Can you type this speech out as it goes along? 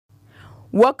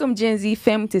Welcome, Gen Z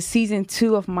family, to season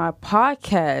 2 of my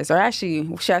podcast, or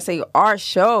actually, should I say, our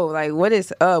show? Like, what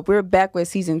is up? We're back with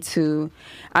season 2.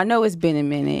 I know it's been a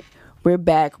minute. We're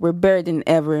back. We're better than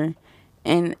ever,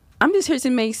 and I'm just here to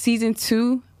make season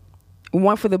 2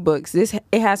 one for the books. It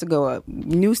has to go up.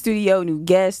 New studio, new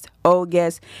guests, old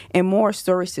guests, and more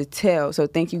stories to tell. So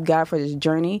thank you, God, for this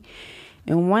journey.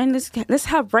 And let's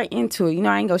hop right into it. You know,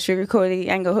 I ain't gonna sugarcoat it.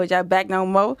 I ain't gonna hold y'all back no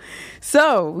more.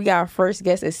 So we got our first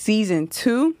guest of season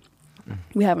 2.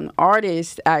 We have an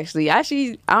artist, actually. I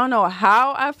don't know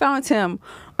how I found him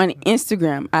on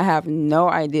Instagram. I have no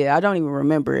idea. I don't even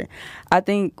remember it.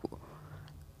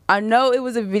 I know it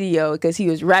was a video because he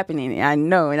was rapping in it. I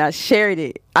know, and I shared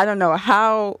it. I don't know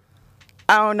how.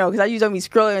 I don't know, because I usually don't be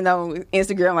scrolling on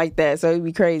Instagram like that, so it'd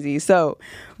be crazy.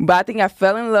 But I think I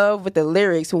fell in love with the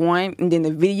lyrics, one, and then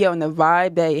the video and the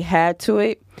vibe that it had to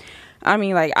it. I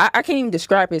mean, like, I can't even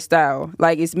describe his style.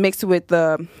 Like, it's mixed with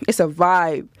it's a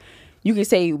vibe. You can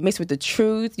say mixed with the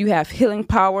truth. You have healing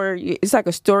power. It's like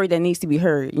a story that needs to be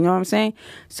heard. You know what I'm saying?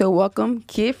 So welcome,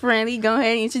 Kid Friendly. Go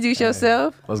ahead and introduce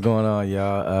yourself. What's going on,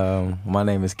 y'all? My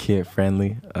name is Kid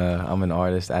Friendly. I'm an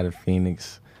artist out of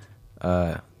Phoenix.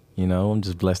 You know, I'm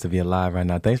just blessed to be alive right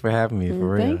now. Thanks for having me,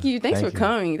 for real. Thank you. Thanks for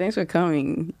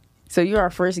coming. So you're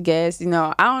our first guest. You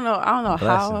know, I don't know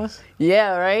Blessings. how.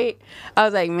 Yeah, right? I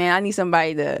was like, man, I need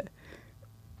somebody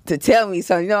to tell me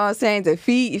something. You know what I'm saying? To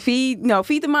feed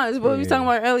the mind. That's what we were talking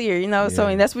about earlier, you know? So,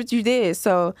 and that's what you did.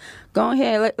 So go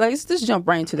ahead. Let's just jump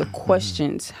right into the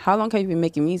questions. How long have you been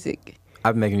making music?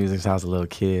 I've been making music since I was a little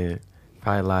kid.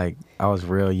 Probably like I was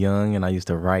real young, and I used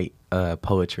to write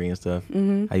poetry and stuff.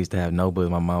 I used to have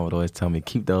notebooks. My mom would always tell me,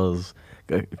 keep those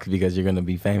because you're going to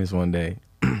be famous one day.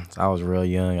 So I was real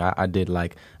young. I did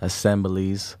like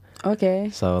assemblies.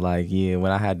 Okay. So like, yeah,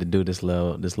 when I had to do this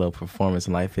little performance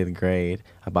in like 5th grade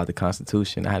about the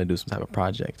Constitution, I had to do some type of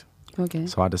project. Okay.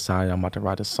 So I decided I'm about to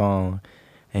write a song,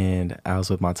 and I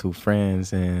was with my 2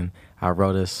 friends, and I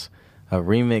wrote us a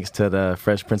remix to the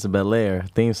Fresh Prince of Bel-Air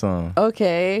theme song.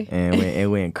 Okay. And it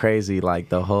went crazy. Like,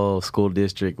 the whole school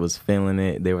district was feeling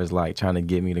it. They was, like, trying to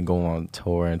get me to go on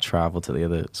tour and travel to the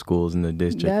other schools in the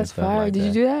district. That's and stuff fire. like Did that.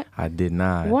 you do that? I did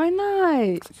not. Why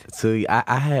not? So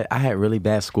I had really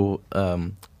bad school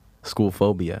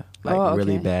phobia. Like,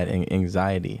 really bad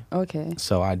anxiety. Okay.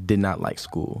 So I did not like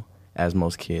school, as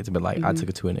most kids. But, like, I took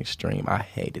it to an extreme. I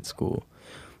hated school.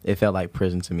 It felt like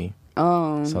prison to me.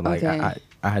 Oh, so like okay.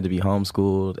 I had to be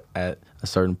homeschooled at a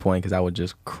certain point because I would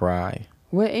just cry.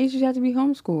 What age did you have to be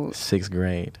homeschooled? 6th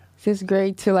grade. 6th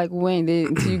grade to like when?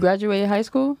 Did you graduate high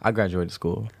school? I graduated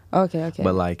school. Okay.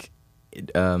 But like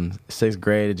 6th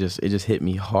grade, it just hit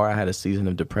me hard. I had a season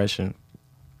of depression,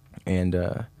 and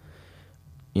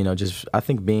you know, just I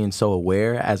think being so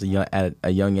aware at a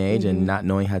young age and not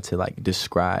knowing how to like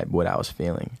describe what I was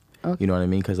feeling. Okay. You know what I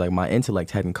mean? Because like my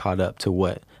intellect hadn't caught up to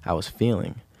what I was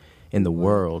feeling in the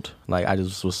world. Like, I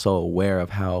just was so aware of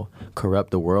how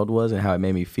corrupt the world was and how it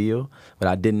made me feel, but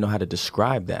I didn't know how to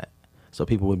describe that. So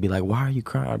people would be like, why are you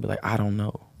crying? I'd be like, I don't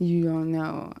know. You don't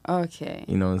know. Okay.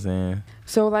 You know what I'm saying?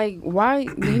 So, like, why,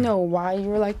 do you know why you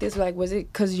were like this? Like, was it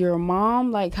because your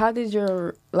mom? Like, how did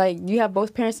you have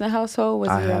both parents in the household?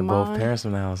 I had both parents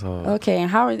in the household. Okay, and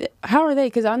how are they?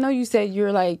 Because I know you said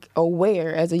you're, like,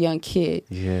 aware as a young kid.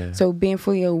 Yeah. So, being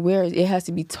fully aware, it has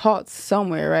to be taught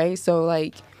somewhere, right? So,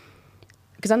 like,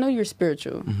 because I know you're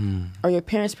spiritual. Are your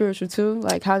parents spiritual too?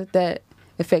 Like, how did that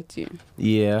affect you?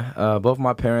 Yeah, both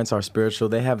my parents are spiritual.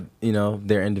 They have, you know,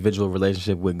 their individual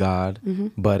relationship with God.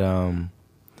 But,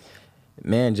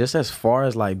 man, just as far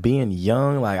as, like, being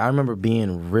young, like, I remember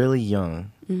being really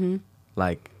young.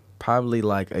 Like, probably,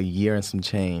 like, a year and some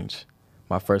change,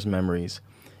 my first memories.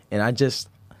 And I just,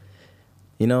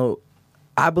 you know,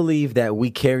 I believe that we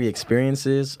carry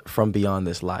experiences from beyond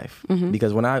this life.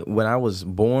 Because when I was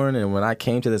born and when I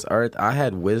came to this earth, I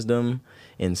had wisdom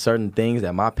in certain things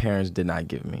that my parents did not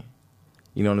give me.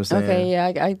 You know what I'm saying? Okay,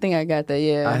 yeah, I think I got that.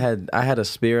 Yeah, I had a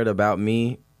spirit about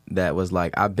me that was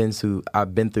like, I've been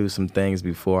through some things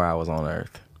before I was on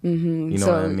earth. You know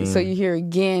what I mean? So you're here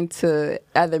again to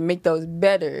either make those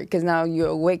better because now you're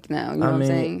awake now. You know what I'm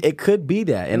saying? It could be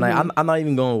that. And like, I'm not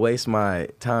even going to waste my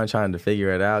time trying to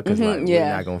figure it out because like, we're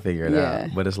not going to figure it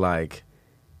out. But it's like,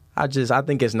 I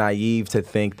think it's naive to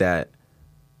think that,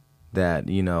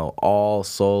 you know, all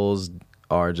souls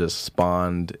are just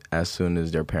spawned as soon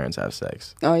as their parents have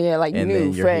sex. Oh yeah, like and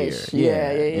new, fresh. Yeah.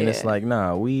 And it's like,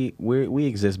 nah, we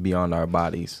exist beyond our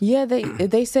bodies. Yeah,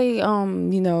 they say, you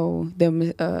know,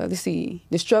 let's see,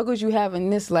 the struggles you have in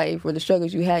this life or the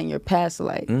struggles you had in your past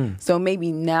life. So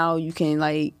maybe now you can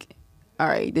like all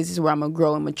right, this is where I'm going to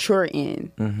grow and mature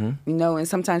in. You know, and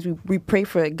sometimes we pray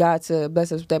for God to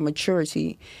bless us with that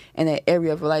maturity in that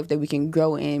area of life that we can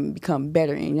grow and become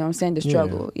better in. You know what I'm saying? The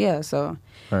struggle. Yeah, so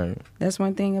that's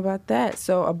one thing about that.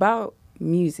 So about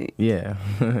music. Yeah.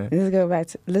 let's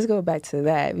go back to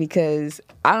that, because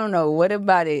I don't know what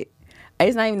about it.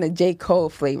 It's not even the J. Cole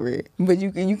flavor, but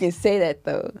you can say that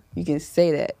though. You can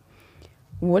say that.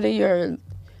 What are your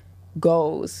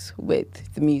goals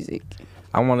with the music?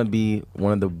 I want to be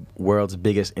one of the world's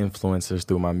biggest influencers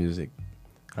through my music.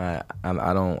 I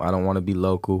don't want to be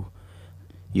local.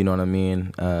 You know what I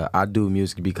mean? I do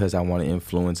music because I want to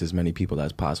influence as many people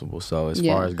as possible. So as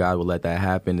far as God will let that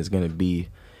happen, it's gonna be,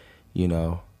 you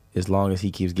know, as long as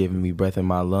He keeps giving me breath in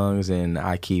my lungs and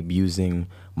I keep using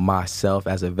myself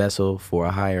as a vessel for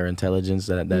a higher intelligence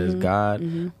that is God,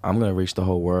 I'm gonna reach the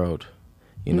whole world.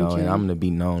 You know, and I'm gonna be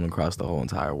known across the whole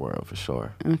entire world for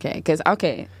sure.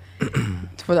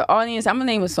 For the audience, I'm gonna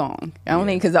name a song. I don't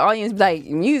think, because the audience be like,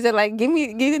 music, like give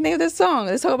me the name of the song.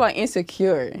 Let's talk about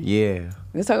Insecure. Yeah.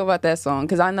 Let's talk about that song,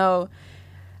 because I know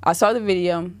I saw the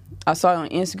video. I saw it on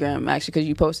Instagram actually, because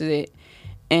you posted it,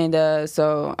 and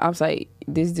so I was like,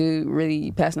 this dude really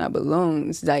passing out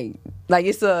balloons, like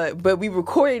it's but we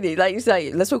recorded it. Like it's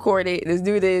like, let's record it. Let's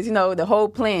do this. You know, the whole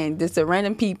plan. Just to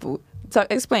random people.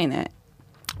 Explain that.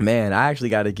 Man, I actually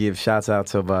got to give shouts out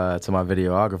to my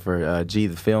videographer, G,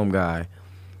 the film guy.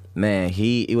 Man,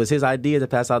 it was his idea to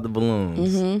pass out the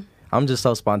balloons. I'm just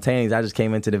so spontaneous. I just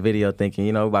came into the video thinking,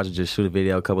 you know, we're about to just shoot a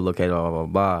video, a couple locations, blah, blah,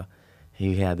 blah.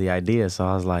 He had the idea, so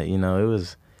I was like, you know, it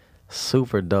was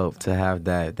super dope to have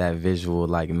that visual,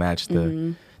 like, match the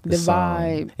song.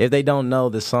 Vibe. If they don't know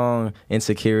the song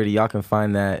Insecurity, y'all can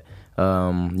find that.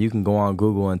 You can go on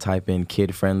Google and type in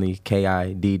Kid Friendly,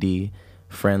 Kidd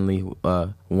Friendly,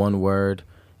 one word,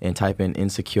 and type in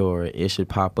Insecure. It should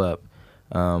pop up.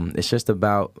 It's just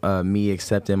about me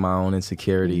accepting my own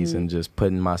insecurities and just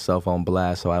putting myself on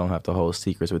blast so I don't have to hold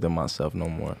secrets within myself no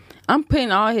more. I'm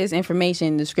putting all his information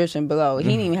in the description below. He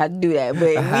didn't even have to do that, but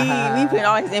we putting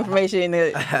all his information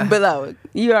below.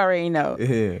 You already know.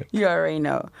 Yeah. You already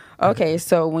know. Okay,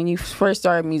 so when you first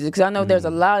started music, because I know there's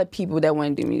a lot of people that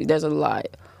want to do music. There's a lot.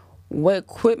 What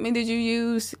equipment did you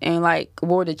use, and like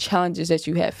what were the challenges that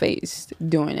you had faced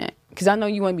doing that? Because I know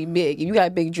you want to be big. If you got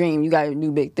a big dream, you got to do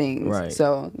big things. Right.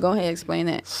 So go ahead and explain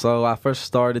that. So I first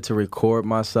started to record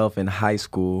myself in high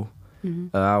school.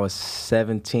 I was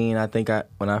 17, I think,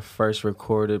 when I first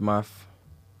recorded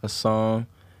a song.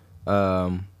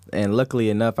 And luckily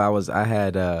enough, I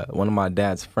had one of my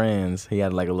dad's friends. He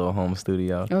had like a little home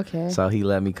studio. Okay. So he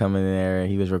let me come in there,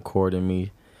 and he was recording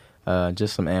me.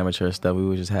 Just some amateur stuff. We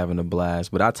were just having a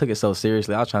blast. But I took it so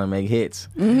seriously. I was trying to make hits.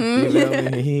 You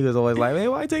feel me? He was always like,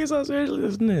 man, why you take it so seriously?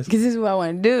 This and this. Because this is what I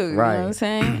want to do. Right. You know what I'm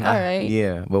saying? All right.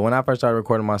 Yeah. But when I first started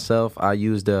recording myself, I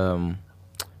used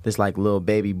this little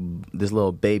baby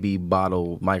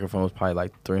bottle microphone. It was probably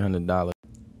like $300.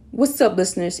 What's up,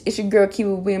 listeners? It's your girl,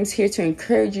 Kiva Williams, here to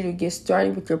encourage you to get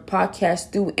started with your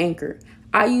podcast through Anchor.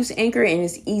 I use Anchor, and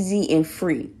it's easy and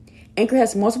free. Anchor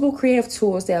has multiple creative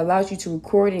tools that allows you to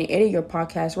record and edit your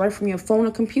podcast right from your phone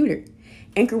or computer.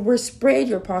 Anchor will spread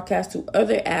your podcast to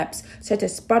other apps such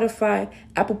as Spotify,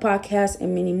 Apple Podcasts,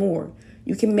 and many more.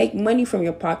 You can make money from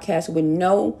your podcast with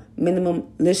no minimum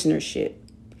listenership.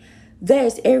 That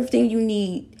is everything you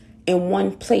need in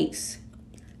one place.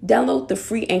 Download the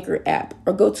free Anchor app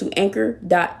or go to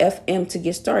anchor.fm to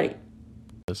get started.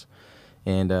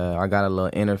 And I got a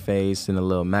little interface and a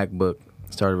little MacBook.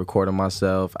 Started recording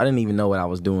myself. I didn't even know what I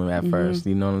was doing at first.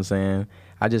 You know what I'm saying?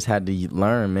 I just had to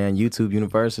learn, man. YouTube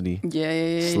University.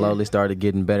 Yeah. Slowly started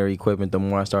getting better equipment the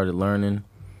more I started learning.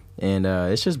 And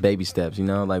it's just baby steps, you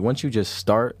know? Like once you just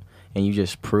start and you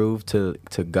just prove to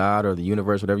God or the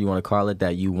universe, whatever you want to call it,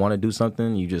 that you want to do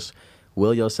something, you just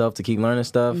will yourself to keep learning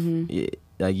stuff,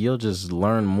 like you'll just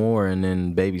learn more, and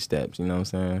then baby steps, you know what I'm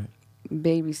saying?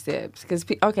 Baby steps. Because,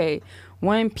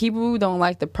 when people don't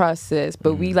like the process,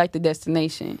 but we like the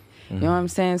destination. You know what I'm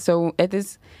saying? So at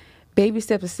this, baby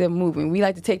steps are still moving. We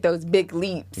like to take those big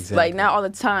leaps. Exactly. Like not all the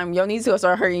time. Your knees gonna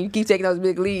start hurting. You keep taking those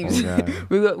big leaps.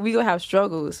 Oh, we gonna have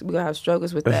struggles. We gonna have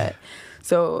struggles with that.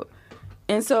 So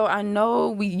I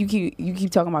know you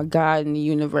keep talking about God and the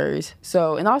universe.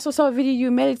 So, and I also saw a video of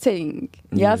you meditating.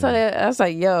 Yeah, I saw that. I was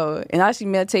like, yo. And I actually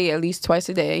meditate at least twice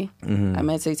a day. I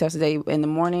meditate twice a day in the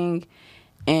morning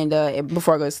and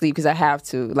before I go to sleep, because I have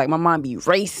to. Like, my mind be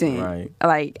racing. Right.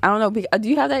 Like, I don't know. Do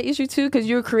you have that issue too? Because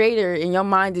you're a creator and your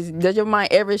mind does your mind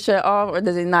ever shut off, or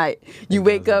does it not? You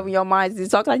wake up and your mind is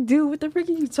talking like, dude, what the freak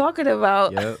are you talking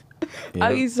about? Yep.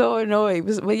 I be so annoyed.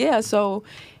 But yeah, so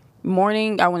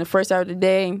morning, when the first hour of the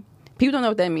day, people don't know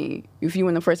what that means. If you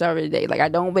in the first hour of the day, like I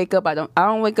don't wake up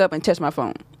and touch my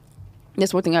phone.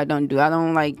 That's one thing I don't do. I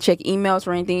don't like check emails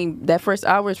or anything. That first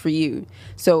hour is for you.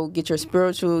 So get your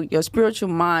spiritual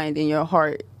mind and your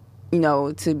heart,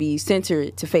 to be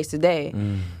centered to face the day.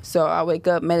 So I wake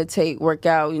up, meditate, work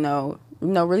out,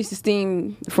 release the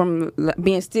steam from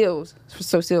being still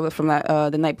from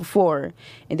the night before,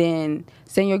 and then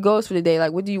setting your goals for the day.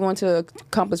 Like, what do you want to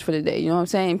accomplish for the day? You know what I'm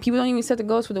saying? People don't even set the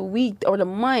goals for the week or the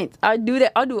month. I do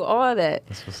that. I'll do all of that.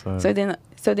 That's what's up.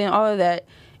 So then all of that.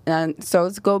 So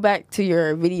let's go back to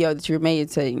your video that you were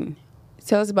meditating.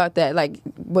 Tell us about that. Like,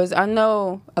 I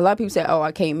know a lot of people say, "Oh,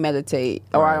 I can't meditate,"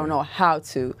 or "I don't know how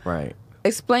to." Right.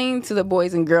 Explain to the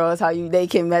boys and girls how they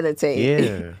can meditate.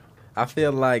 Yeah. I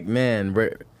feel like, man,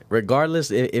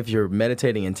 regardless if you're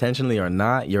meditating intentionally or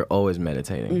not, you're always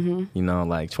meditating.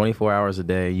 Like 24 hours a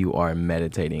day, you are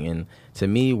meditating. And to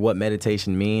me, what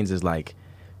meditation means is like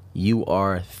you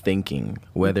are thinking,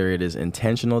 whether it is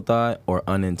intentional thought or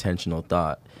unintentional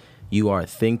thought. You are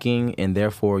thinking, and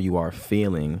therefore you are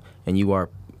feeling, and you are,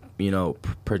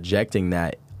 projecting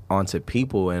that onto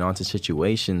people and onto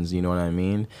situations. You know what I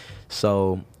mean?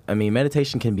 So,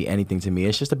 meditation can be anything to me.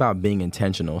 It's just about being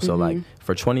intentional. So, like,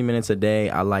 for 20 minutes a day,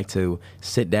 I like to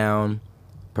sit down,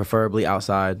 preferably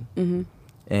outside,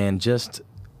 and just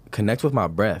connect with my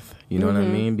breath. You know what I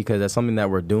mean? Because that's something that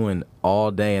we're doing all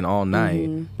day and all night,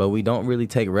 but we don't really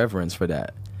take reverence for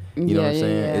that. You know what I'm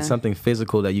saying? Yeah. It's something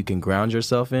physical that you can ground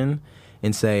yourself in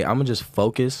and say, I'm going to just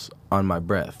focus on my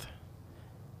breath.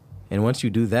 And once you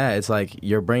do that, it's like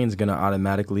your brain's going to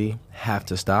automatically have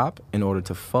to stop in order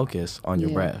to focus on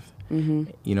your breath. You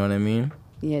know what I mean?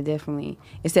 Yeah, definitely.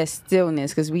 It's that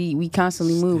stillness, because we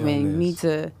constantly moving. We need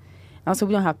to... Also,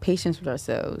 we don't have patience with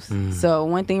ourselves. So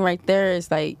one thing right there is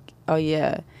like, oh,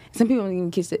 yeah. Some people don't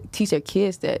even teach their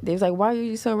kids that. They're like, why are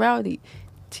you so rowdy?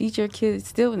 Teach your kids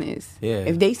stillness. Yeah.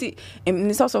 If they see,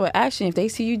 and it's also an action. If they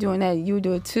see you doing that, you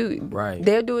do it too. Right.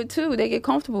 They'll do it too. They get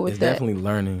comfortable with that. It's definitely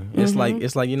learning. It's like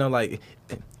like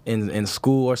in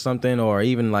school or something, or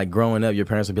even like growing up, your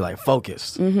parents would be like,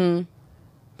 focus.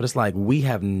 But it's like we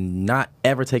have not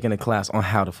ever taken a class on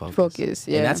how to focus.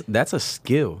 Yeah. And that's a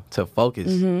skill to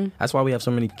focus. That's why we have so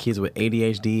many kids with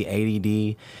ADHD,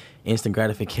 ADD, instant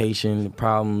gratification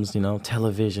problems,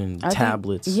 television,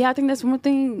 tablets. I think that's one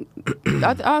thing.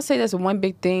 I'll say that's one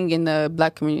big thing in the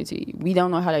Black community. We don't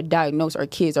know how to diagnose our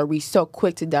kids, or we so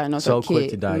quick to diagnose our kids. So quick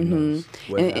to diagnose.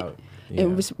 It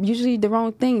was usually the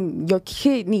wrong thing. Your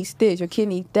kid needs this, your kid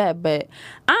needs that. But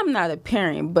I'm not a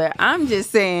parent, but I'm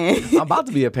just saying. I'm about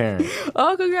to be a parent.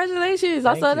 Oh, congratulations.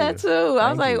 I saw that too.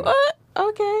 I was like, what?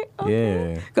 Okay.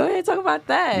 Yeah. Go ahead and talk about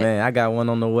that. Man, I got one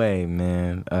on the way,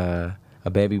 man. A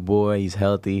baby boy. He's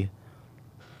healthy.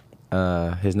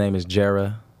 His name is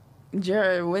Jera.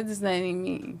 Jera, what does that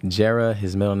mean? Jera,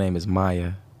 his middle name is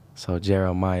Maya. So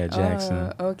Jeremiah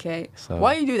Jackson. Okay. So,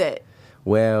 why you do that?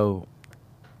 Well,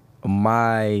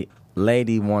 my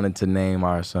lady wanted to name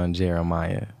our son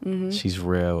Jeremiah. She's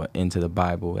real into the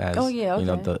Bible, as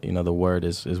the word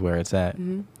is where it's at.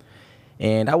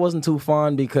 And I wasn't too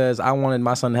fond because I wanted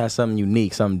my son to have something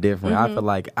unique, something different. I feel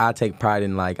like I take pride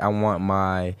in I want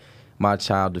my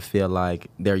child to feel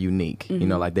like they're unique,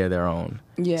 like they're their own.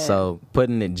 Yeah. So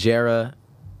putting it Jera,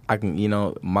 I can,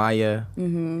 Maya,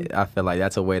 I feel like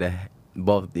that's a way to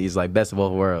both these best of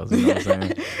both worlds. You know what I'm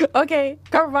saying? Okay,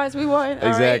 compromise, we won.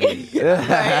 Exactly.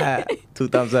 Right. 2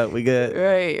 thumbs up, we good.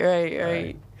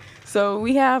 Right. So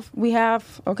we have.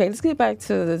 Okay, let's get back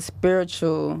to the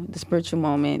spiritual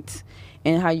moment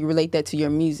and how you relate that to your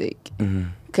music,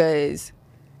 because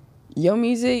your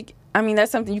music.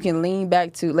 That's something you can lean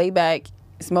back to, lay back,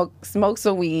 smoke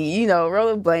some weed, roll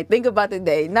a blunt, think about the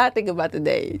day, not think about the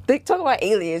day. Talk about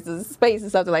aliens and space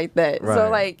and something like that.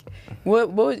 Right. So,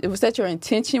 what was that your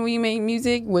intention when you made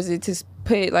music? Was it to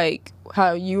put,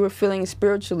 how you were feeling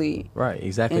spiritually? Right,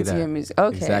 exactly into that. Your music?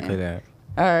 Okay. Exactly that.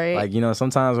 All right.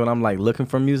 Sometimes when I'm, looking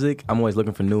for music, I'm always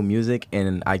looking for new music,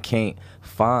 and I can't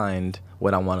find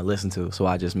what I want to listen to, so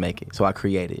I just make it. So I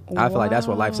create it. Wow. I feel like that's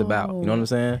what life's about. You know what I'm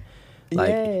saying?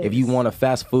 If you want a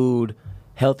fast food,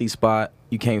 healthy spot,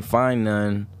 you can't find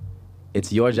none,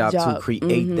 it's your job to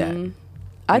create that.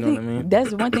 I think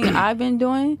that's one thing I've been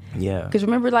doing. Yeah. Because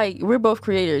remember, we're both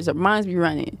creators. Our minds be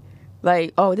running.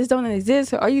 Oh, this don't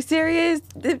exist. Are you serious?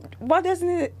 Why doesn't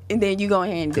it? And then you go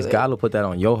ahead and do it. Because God will put that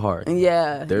on your heart.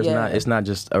 Yeah. It's not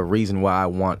just a reason why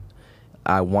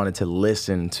I wanted to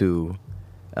listen to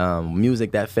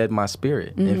music that fed my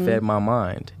spirit and fed my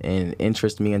mind and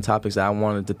interested me in topics that I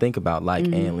wanted to think about, like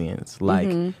aliens,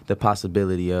 the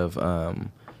possibility of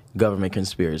government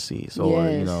conspiracies or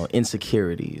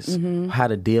insecurities, how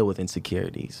to deal with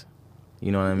insecurities.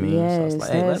 You know what I mean? Yes, so it's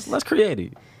like, hey, let's create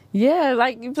it. Yeah,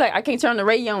 like I can't turn the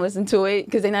radio and listen to it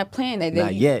because they're not playing that.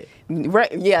 Not yet.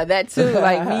 Right? Yeah, that too.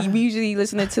 Like we usually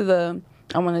listening to the.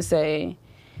 I want to say,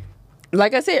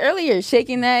 like I said earlier,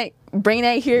 shaking that. Bring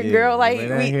that here, girl. Like bring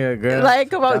that here, girl. Like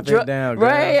come on, down, girl.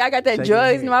 Right? I got that Shake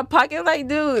drugs in my pocket. Like,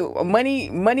 dude,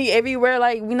 money everywhere.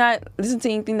 Like, we not listen to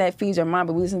anything that feeds our mind,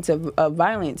 but we listen to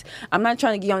violence. I'm not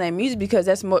trying to get on that music because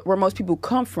that's where most people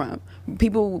come from.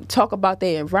 People talk about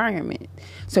their environment,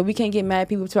 so we can't get mad at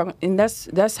people talking. And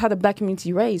that's how the black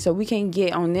community raised. So we can't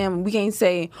get on them. We can't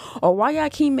say, oh, why y'all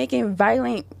keep making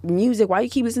violent music? Why you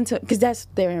keep listening to? Because that's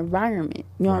their environment.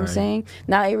 You know what I'm saying?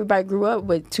 Not everybody grew up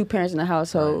with two parents in the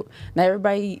household. Right. Not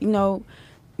everybody,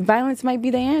 violence might be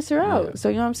the answer out. Yeah. So,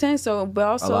 you know what I'm saying? So, but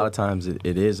also... A lot of times it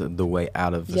is the way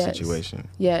out of the situation.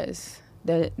 Yes.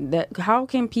 That how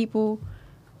can people,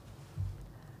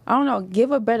 I don't know, give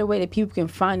a better way that people can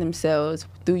find themselves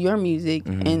through your music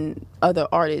and other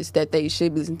artists that they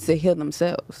should listen to heal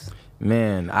themselves?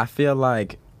 Man, I feel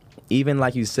like, even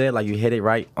like you said, like you hit it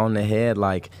right on the head,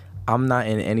 like... I'm not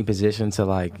in any position to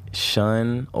like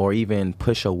shun or even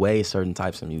push away certain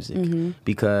types of music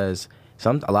because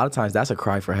a lot of times that's a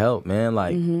cry for help, man.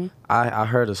 Like I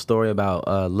heard a story about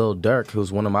Lil Durk,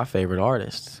 who's one of my favorite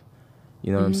artists.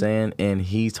 You know what I'm saying? And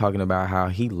he's talking about how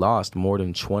he lost more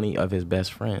than 20 of his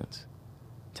best friends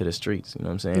to the streets. You know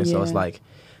what I'm saying? Yeah. So it's like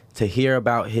to hear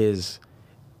about his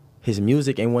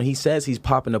music, and when he says he's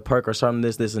popping a perk or something,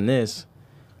 this, and this.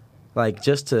 Like,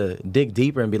 just to dig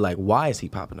deeper and be like, why is he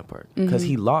popping a perk? Because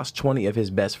he lost 20 of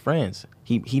his best friends.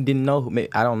 He didn't know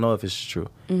I don't know if it's true.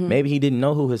 Maybe he didn't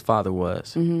know who his father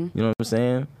was. You know what I'm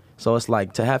saying? So it's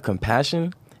like, to have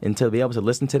compassion and to be able to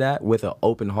listen to that with an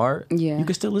open heart, you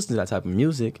can still listen to that type of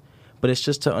music, but it's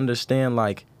just to understand,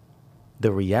 like,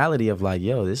 the reality of, like,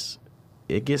 yo,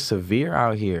 it gets severe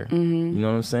out here. You know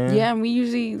what I'm saying? Yeah, and we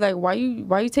usually like, why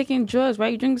you taking drugs? Why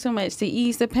you drinking so much? To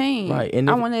ease the pain. Right. And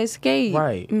I want to escape.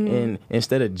 Right. And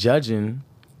instead of judging,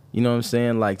 you know what I'm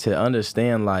saying? Like, to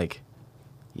understand, like,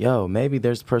 yo, maybe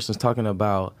there's persons talking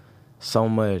about so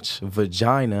much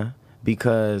vagina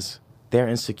because they're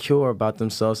insecure about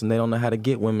themselves and they don't know how to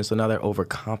get women, so now they're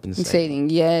overcompensating.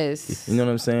 Yes. You know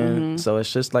what I'm saying? So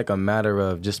it's just like a matter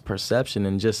of just perception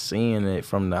and just seeing it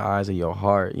from the eyes of your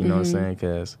heart, you know what I'm saying?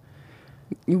 Because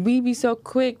we be so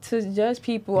quick to judge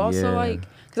people. Also, like,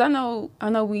 because I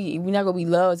know we not going to be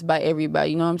loved by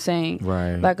everybody, you know what I'm saying?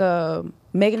 Right. Like,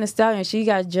 Megan Thee Stallion, she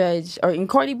got judged, and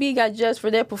Cardi B got judged for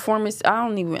their performance. I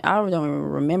don't even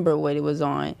remember what it was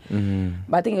on.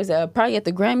 But I think it was probably at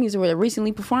the Grammys or a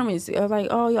recently performance. I was like,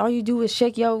 oh, all you do is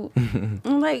shake your.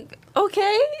 I'm like,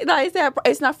 okay, like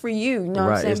it's not for you. You know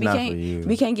what I'm saying? It's not for you.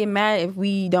 We can't get mad if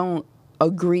we don't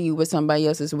agree with somebody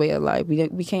else's way of life.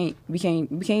 We can't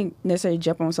necessarily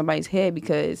jump on somebody's head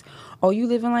because, oh, you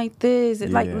living like this.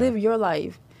 Like, live your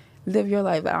life. Live your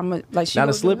life. Now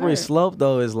the slippery slope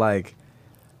though is like,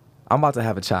 I'm about to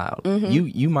have a child.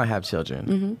 You might have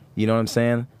children. You know what I'm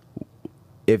saying?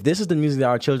 If this is the music that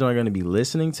our children are going to be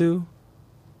listening to,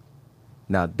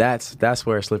 now that's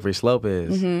where a slippery slope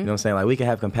is. You know what I'm saying? Like, we can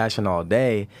have compassion all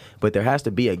day, but there has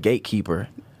to be a gatekeeper,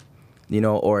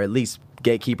 or at least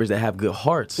gatekeepers that have good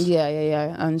hearts. Yeah,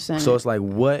 I understand. So it's like,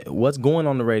 what's going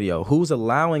on the radio? Who's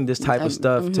allowing this type of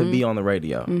stuff to be on the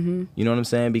radio? You know what I'm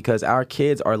saying? Because our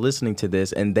kids are listening to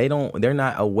this and they're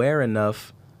not aware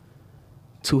enough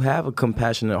to have a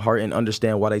compassionate heart and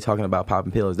understand why they talking about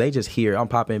popping pills. They just hear, I'm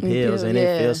popping pills, and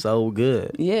it feels so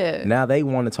good. Yeah. Now they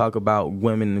want to talk about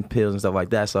women and pills and stuff like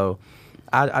that. So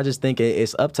I just think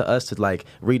it's up to us to, like,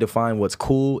 redefine what's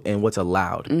cool and what's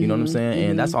allowed. You know what I'm saying?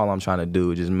 And that's all I'm trying to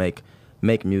do, just make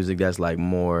music that's, like,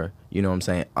 more, you know what I'm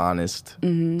saying, honest.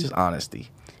 Just honesty.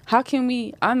 How can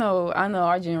we, I know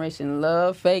our generation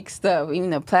love fake stuff. Even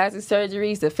the plastic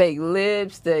surgeries, the fake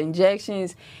lips, the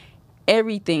injections,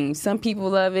 everything. Some people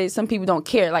love it. Some people don't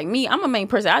care. Like me, I'm a main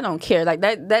person. I don't care. Like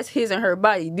that's his and her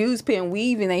body. Dudes putting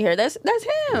weave in their hair. That's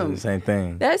him. The same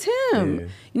thing. That's him. Yeah.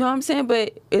 You know what I'm saying?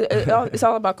 But it's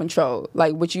all about control.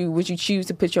 Like what you choose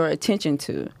to put your attention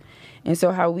to. And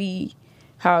so how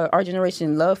our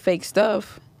generation love fake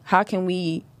stuff. How can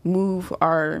we move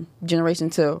our generation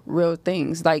to real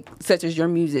things, like such as your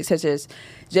music, such as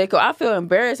J. Cole? I feel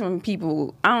embarrassed when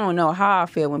people, I don't know how I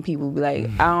feel when people be like,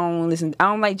 I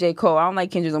don't like J. Cole, I don't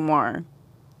like Kendrick Lamar.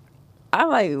 I'm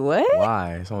like, what?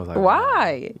 Why? Someone's like,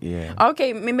 why? Yeah.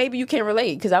 Okay, maybe you can't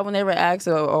relate, because I would never ask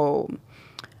a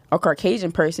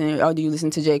Caucasian person, oh, do you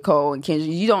listen to J. Cole and Kendrick?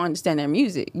 You don't understand their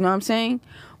music, you know what I'm saying?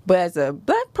 But as a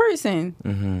black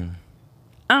person,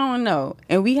 I don't know.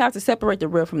 And we have to separate the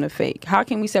real from the fake. How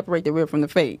can we separate the real from the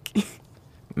fake?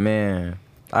 Man,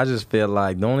 I just feel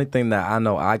like the only thing that I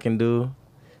know I can do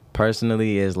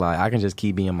personally is like I can just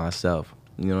keep being myself.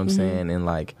 You know what I'm saying? And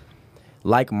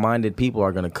like-minded people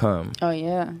are gonna come. Oh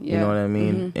yeah. You know what I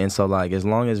mean? And so like as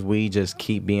long as we just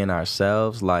keep being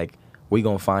ourselves, like we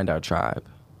gonna find our tribe.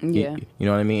 Yeah. You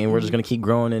know what I mean? And we're just gonna keep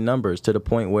growing in numbers to the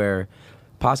point where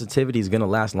positivity is gonna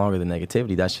last longer than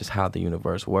negativity. That's just how the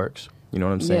universe works. You know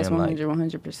what I'm saying? Yes,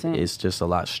 100%. It's just a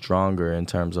lot stronger in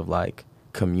terms of like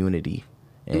community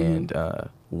and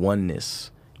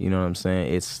oneness. You know what I'm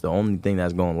saying? It's the only thing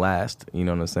that's gonna last. You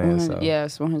know what I'm saying? So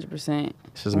yes, 100%.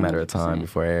 it's just a matter of time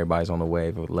before everybody's on the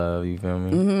wave of love. You feel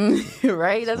me?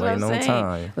 Right? That's what I'm saying.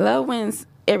 Time. Love wins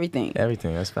everything.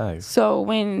 Everything. That's facts. So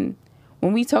when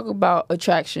we talk about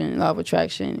attraction, law of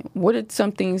attraction, what are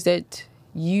some things that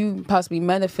you possibly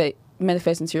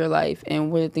manifest into your life,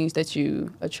 and what are things that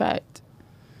you attract?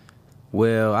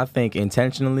 Well, I think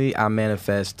intentionally I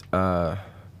manifest.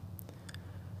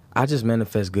 I just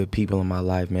manifest good people in my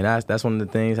life, man. That's one of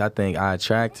the things I think I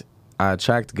attract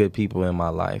good people in my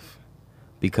life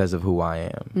because of who I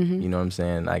am. You know what I'm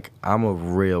saying? Like I'm a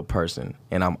real person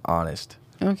and I'm honest.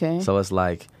 Okay. So it's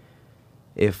like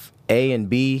if A and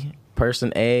B,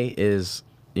 person A is,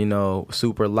 you know,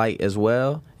 super light as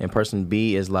well, and person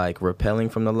B is like repelling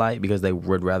from the light because they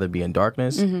would rather be in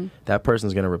darkness, that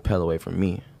person's gonna repel away from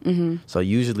me. So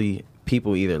usually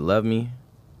people either love me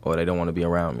or they don't want to be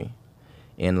around me.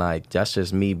 And like that's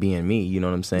just me being me, you know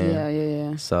what I'm saying?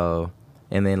 Yeah. So,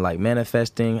 and then like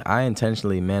manifesting, I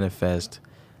intentionally manifest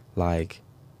like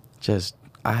just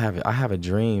I have a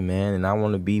dream, man, and I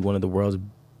want to be one of the world's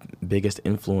biggest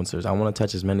influencers. I want to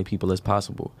touch as many people as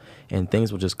possible, and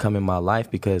things will just come in my life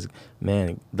because,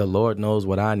 man, the Lord knows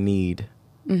what I need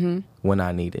when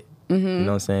I need it. You know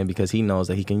what I'm saying? Because He knows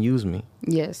that He can use me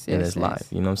in His life.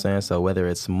 You know what I'm saying? So whether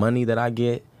it's money that I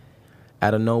get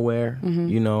out of nowhere,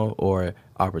 you know, or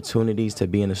opportunities to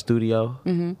be in the studio,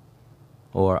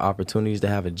 or opportunities to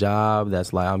have a job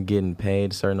that's like I'm getting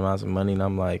paid certain amounts of money, and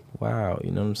I'm like, wow,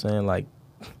 you know what I'm saying? Like,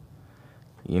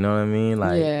 you know what I mean?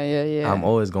 Like, yeah. I'm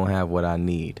always gonna have what I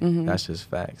need. That's just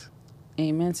facts.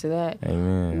 Amen to that.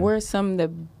 Amen. What are some of the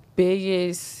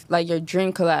biggest, like, your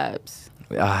dream collabs?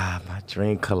 My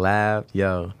dream collab,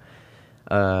 yo.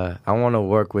 I want to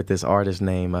work with this artist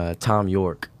named Tom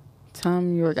York.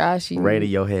 Tom York,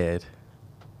 Radiohead.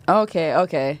 Okay.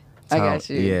 I got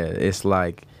you. Yeah, it's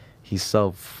like he's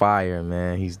so fire,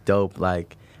 man. He's dope.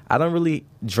 Like I don't really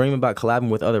dream about collabing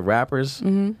with other rappers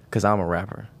because I'm a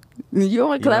rapper. You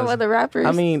want to collab with other rappers?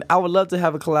 I mean, I would love to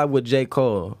have a collab with J.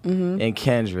 Cole and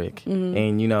Kendrick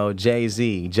and, you know,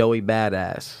 Jay-Z, Joey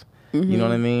Badass. You know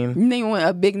what I mean? You name one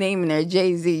a big name in there,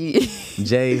 Jay-Z.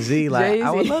 Jay-Z, like Jay-Z.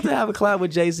 I would love to have a collab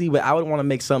with Jay-Z, but I would want to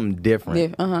make something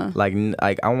different. Like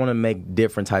I want to make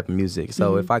different type of music.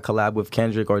 So if I collab with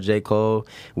Kendrick or J. Cole,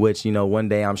 which, you know, one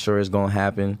day I'm sure is gonna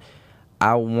happen,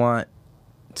 I want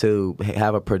to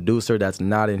have a producer that's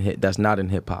not in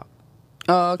hip hop.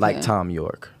 Oh, okay. Like Tom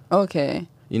York. Okay.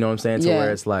 You know what I'm saying? To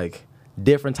where it's like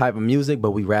different type of music,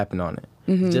 but we rapping on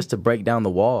it, just to break down the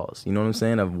walls. You know what I'm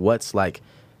saying? Of what's like.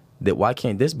 That why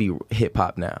can't this be hip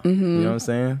hop now? You know what I'm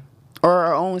saying? Or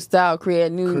our own style,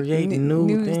 create new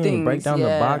things. Break down the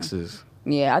boxes.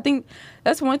 Yeah, I think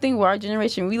that's one thing with our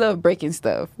generation. We love breaking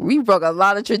stuff. We broke a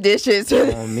lot of traditions.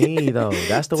 On me though,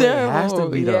 that's the way it has to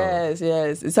be though.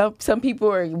 Yes. Some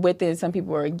people are with it, some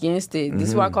people are against it. This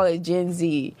is why I call it Gen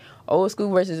Z, old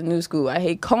school versus new school. I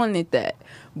hate calling it that,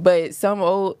 but some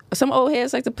old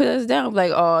heads like to put us down,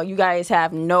 like, oh, you guys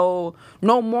have no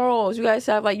morals. You guys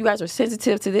have you guys are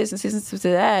sensitive to this and sensitive to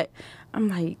that. I'm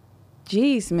like,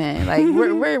 jeez, man, like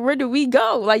where do we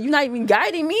go? Like, you're not even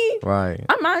guiding me. Right.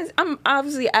 I'm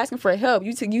obviously asking for help.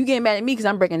 You getting mad at me because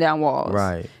I'm breaking down walls.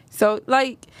 Right. So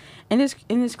like, and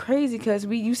it's crazy because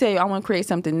you say I want to create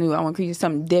something new. I want to create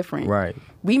something different. Right.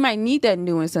 We might need that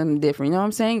new and something different. You know what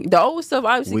I'm saying? The old stuff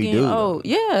obviously getting old.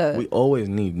 Yeah. We always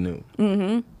need new.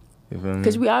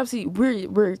 Because we obviously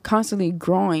we're constantly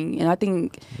growing, and I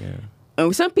think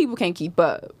some people can't keep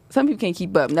up.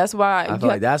 And that's why I feel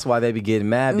like that's why they be getting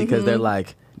mad because they're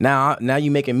like, now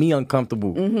you making me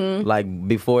uncomfortable. Like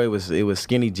before it was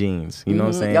skinny jeans. You know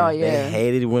what I'm saying? Oh yeah. They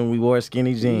hated when we wore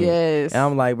skinny jeans. Yes. And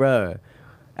I'm like, bruh,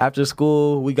 after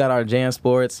school we got our Jam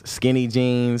Sports, skinny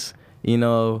jeans, you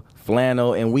know,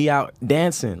 flannel, and we out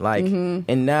dancing. Like,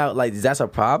 and now like that's a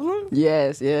problem?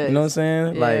 Yes. You know what I'm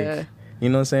saying? Yeah. Like, you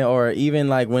know what I'm saying? Or even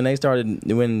like when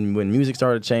music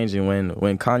started changing,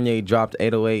 when Kanye dropped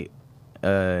 808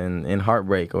 in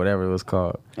Heartbreak or whatever it was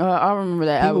called. I remember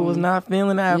that. People was not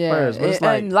feeling that at first. But it's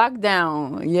like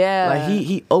lockdown. Yeah. Like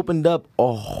he opened up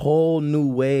a whole new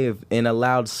wave and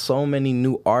allowed so many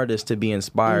new artists to be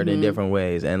inspired in different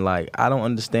ways. And like I don't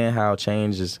understand how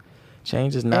change is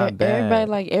Change is not bad.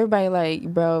 Everybody like,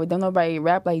 bro, don't nobody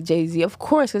rap like Jay-Z. Of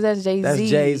course, because that's Jay-Z. That's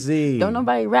Jay-Z. Don't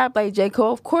nobody rap like J.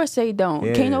 Cole. Of course they don't.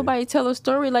 Yeah. Can't nobody tell a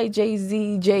story like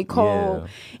Jay-Z, J. Cole. Yeah.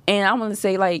 And I'm going to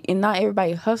say, like, and not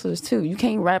everybody hustlers, too. You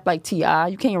can't rap like T.I.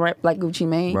 You can't rap like Gucci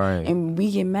Mane. Right. And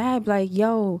we get mad, like,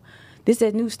 yo, this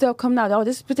that new stuff coming out. Oh,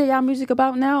 this is what y'all music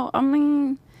about now? I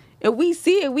mean... If we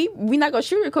see it, we not gonna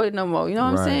sugarcoat it no more. You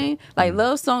know what I'm saying? Like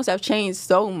love songs have changed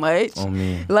so much. Oh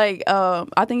man. Like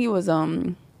I think it was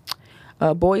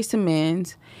Boyz II Men,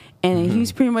 and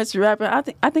he's pretty much rapping.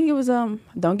 I think it was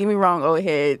don't get me wrong, old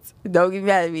heads. Don't get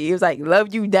mad at me. It was like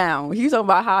Love You Down. He was talking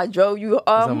about how I drove you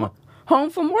home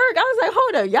from work. I was like,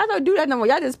 hold up, y'all don't do that no more.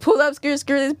 Y'all just pull up, just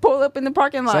pull up in the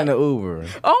parking lot. Send the Uber.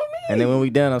 Oh me. And then when we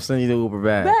done, I'll send you the Uber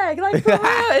back. Like for real.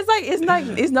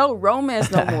 It's no romance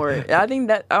no more. I think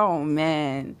that, oh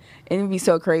man, it'd be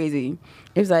so crazy.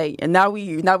 It's like, and now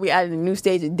we added a new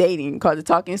stage of dating called the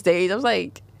talking stage. I was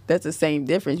like, that's the same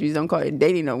difference. We just don't call it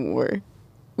dating no more.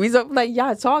 We just like,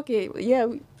 y'all talking. Yeah,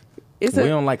 we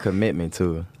don't like commitment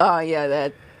too. Oh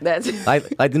yeah, that's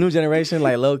like the new generation,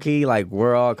 like low key, like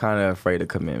we're all kind of afraid of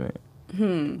commitment.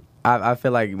 I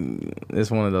feel like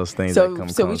it's one of those things.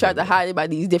 So we tried to hide it by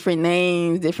these different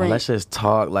names, different. Let's just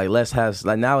talk. Like let's have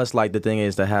like now it's like the thing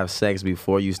is to have sex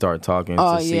before you start talking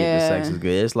to see if the sex is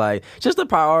good. It's like just the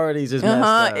priorities just messed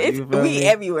up. We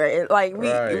everywhere.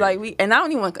 We and I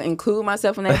don't even want to include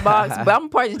myself in that box, but I'm a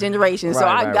part of this generation, so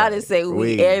I gotta say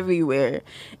we everywhere.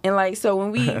 And like so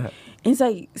when we. It's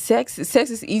like sex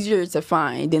is easier to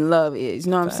find than love is.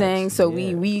 You know what I'm saying? So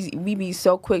we be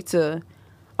so quick to,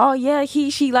 oh yeah,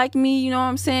 she like me. You know what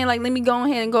I'm saying? Like let me go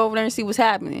ahead and go over there and see what's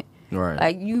happening. Right.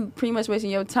 Like you pretty much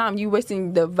wasting your time. You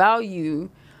wasting the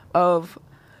value of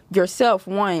yourself,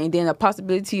 one, and then a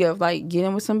possibility of like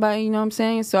getting with somebody. You know what I'm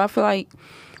saying? So I feel like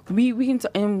we can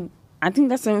and I think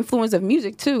that's the influence of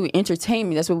music too.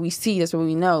 Entertainment. That's what we see. That's what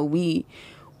we know. We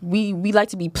like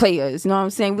to be players, you know what I'm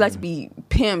saying? We like to be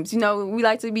pimps, you know. We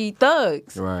like to be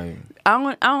thugs. Right.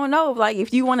 I don't know. Like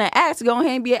if you want to act, go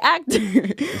ahead and be an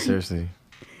actor. Seriously.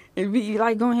 It'd be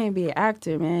like go ahead and be an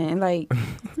actor, man. Like,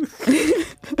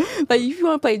 like if you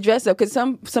want to play dress up, because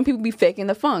some people be faking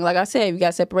the funk. Like I said, you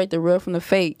gotta separate the real from the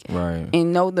fake, right?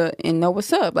 And know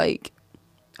what's up. Like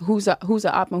who's a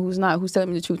op and who's not, who's telling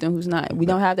me the truth and who's not. We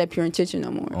don't have that pure intention no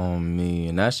more. On me,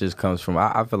 and that just comes from.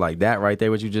 I feel like that right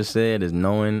there, what you just said, is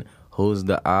knowing who's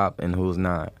the op and who's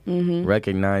not,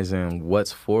 recognizing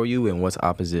what's for you and what's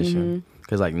opposition.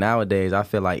 Because like nowadays, I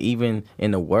feel like even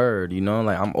in the word, you know,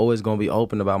 like I'm always gonna be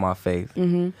open about my faith.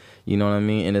 You know what I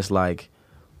mean? And it's like,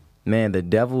 man, the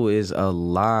devil is a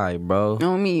lie, bro.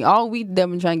 On me, all week the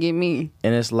devil trying to get me.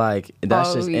 And it's like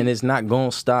that's just, and it's not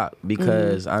gonna stop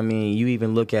because I mean, you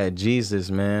even look at Jesus,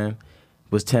 man,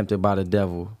 was tempted by the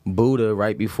devil. Buddha,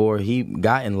 right before he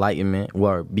got enlightenment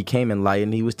or became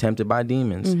enlightened, he was tempted by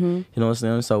demons. You know what I'm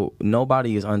saying? So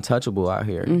nobody is untouchable out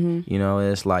here. You know,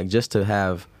 it's like just to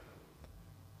have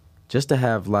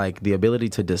like the ability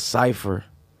to decipher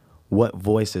what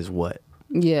voice is what.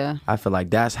 Yeah. I feel like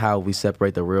that's how we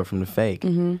separate the real from the fake.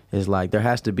 It's like there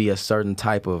has to be a certain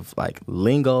type of like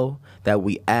lingo that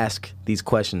we ask these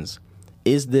questions.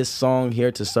 Is this song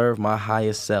here to serve my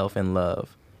highest self and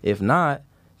love? If not,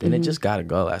 then it just got to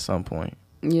go at some point.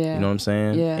 Yeah. You know what I'm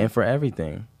saying? Yeah. And for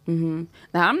everything.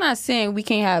 Now, I'm not saying we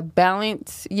can't have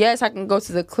balance. Yes, I can go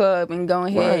to the club and go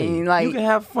ahead and like... You can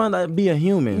have fun, like be a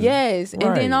human. Yes.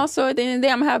 And then also at the end of the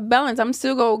day, I'm going to have balance. I'm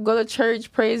still going to go to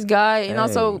church, praise God, and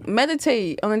also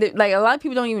meditate. Like a lot of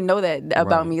people don't even know that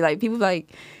about me. Like people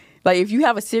like if you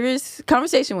have a serious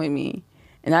conversation with me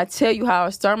and I tell you how I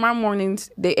start my mornings,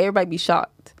 everybody be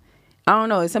shocked. I don't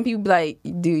know. Some people be like,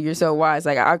 dude, you're so wise.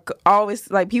 Like, I always,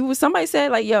 like, somebody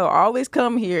said, like, yo, I always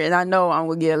come here and I know I'm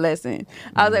going to get a lesson.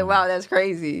 I was like, wow, that's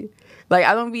crazy. Like,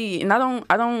 I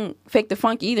don't fake the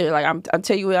funk either. Like, I'll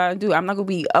tell you what I do. I'm not going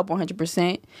to be up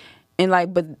 100%. And,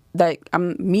 like, but, like,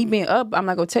 me being up, I'm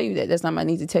not going to tell you that. That's not my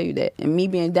need to tell you that. And me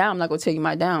being down, I'm not going to tell you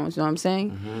my downs. You know what I'm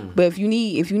saying? But if you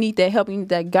need that help, you need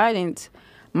that guidance,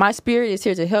 my spirit is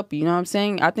here to help you. You know what I'm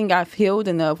saying? I think I've healed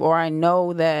enough, or I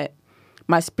know that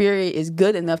my spirit is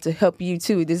good enough to help you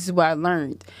too. This is what I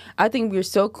learned. I think we're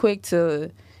so quick to,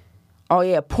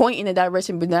 point in a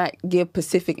direction but not give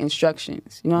specific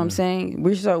instructions. You know what I'm saying?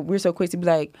 We're so quick to be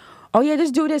like, oh yeah,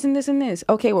 just do this and this and this.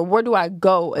 Okay, well, where do I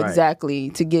go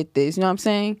exactly to get this? You know what I'm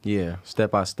saying? Yeah,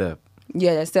 step by step.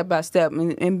 Yeah, that step by step,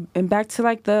 and back to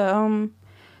like the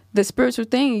spiritual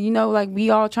thing. You know, like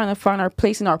we all trying to find our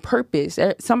place and our purpose.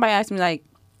 Somebody asked me, like,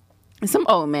 some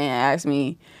old man asked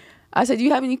me. I said, do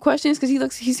you have any questions?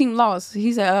 Because he seemed lost.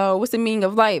 He said, what's the meaning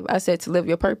of life? I said, to live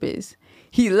your purpose.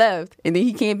 he left, and then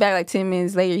he came back like 10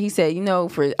 minutes later. He said,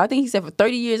 I think he said for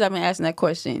 30 years I've been asking that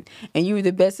question, and you were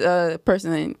the best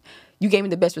person. You gave me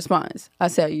the best response. I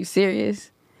said, are you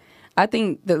serious? I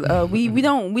think we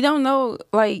don't know,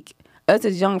 like, us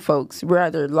as young folks, we're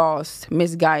either lost,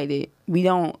 misguided. We're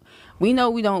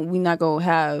not gonna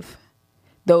have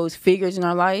those figures in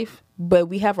our life, but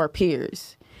we have our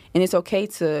peers. And it's okay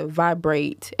to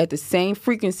vibrate at the same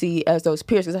frequency as those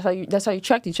peers, because that's how you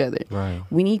attract each other. Right.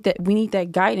 We need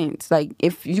that guidance. Like,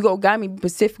 if you go guide me, be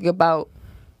specific about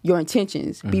your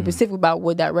intentions. Be specific about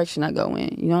what direction I go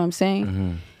in. You know what I'm saying?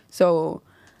 Mm-hmm. So,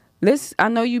 I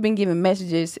know you've been giving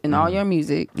messages in all your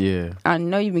music. Yeah. I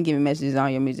know you've been giving messages in all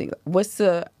your music.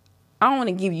 I don't want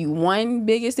to give you one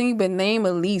biggest thing, but name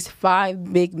at least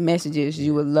 5 big messages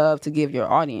you would love to give your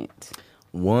audience.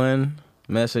 One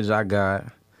message I got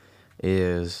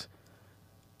is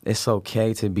it's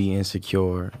okay to be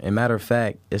insecure. And matter of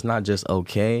fact, it's not just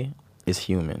okay, it's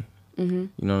human. Mm-hmm.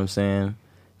 You know what I'm saying?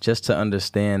 Just to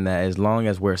understand that as long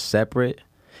as we're separate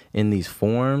in these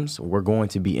forms, we're going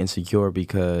to be insecure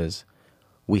because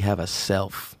we have a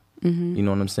self. Mm-hmm. You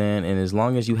know what I'm saying? And as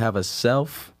long as you have a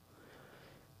self,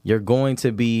 you're going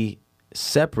to be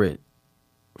separate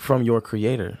from your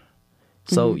creator.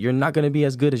 So you're not going to be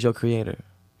as good as your creator,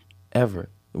 ever.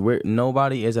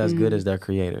 Nobody is as good as their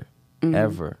creator,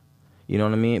 ever. You know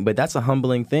what I mean? But that's a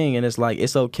humbling thing, and it's like,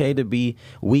 it's okay to be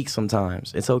weak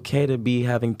sometimes. It's okay to be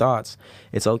having thoughts.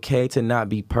 It's okay to not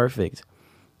be perfect.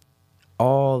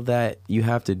 All that you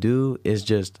have to do is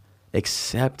just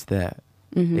accept that.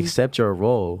 Accept your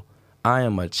role. I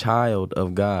am a child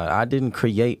of God. I didn't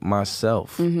create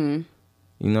myself. You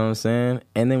know what I'm saying?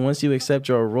 And then once you accept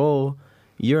your role,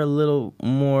 you're a little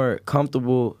more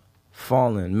comfortable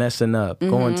falling, messing up,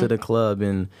 going to the club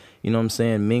and, you know what I'm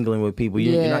saying, mingling with people.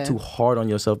 You're not too hard on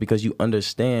yourself because you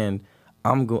understand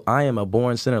I am a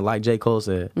born sinner, like J. Cole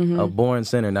said, a born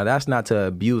sinner. Now, that's not to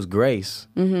abuse grace.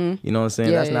 You know what I'm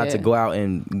saying? That's not to go out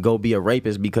and go be a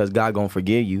rapist because God gonna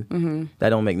forgive you. That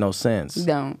don't make no sense.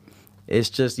 Don't. It's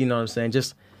just, you know what I'm saying?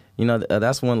 Just,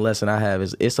 that's one lesson I have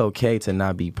is it's okay to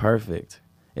not be perfect.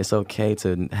 It's okay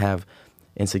to have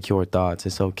insecure thoughts.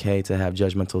 It's okay to have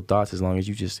judgmental thoughts as long as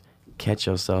you just catch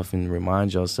yourself and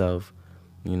remind yourself,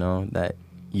 that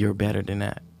you're better than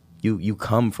that. You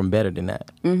come from better than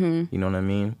that. You know what I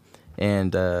mean?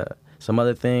 And some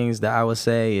other things that I would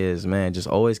say is, man, just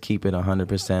always keep it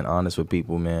 100% honest with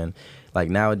people, man. Like,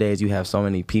 nowadays you have so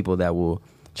many people that will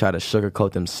try to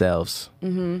sugarcoat themselves,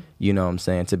 you know what I'm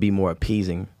saying, to be more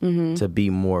appeasing, to be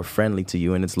more friendly to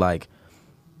you. And it's like,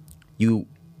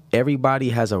 everybody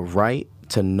has a right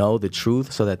to know the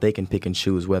truth so that they can pick and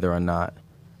choose whether or not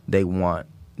they want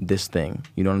this thing.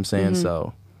 You know what I'm saying?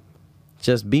 So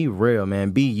just be real,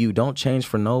 man. Be you. Don't change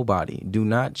for nobody. Do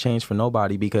not change for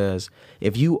nobody, because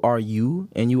if you are you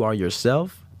and you are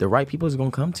yourself, the right people is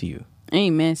going to come to you.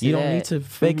 Amen. You don't need to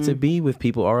fake to be with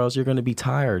people, or else you're going to be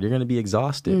tired. You're going to be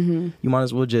exhausted. You might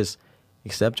as well just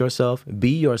accept yourself,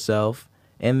 be yourself,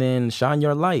 and then shine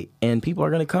your light. And people are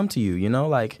going to come to you,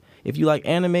 Like, if you like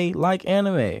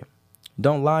anime.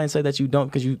 Don't lie and say that you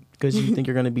don't because you think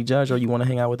you're going to be judged, or you want to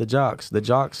hang out with the jocks. The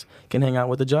jocks can hang out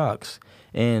with the jocks.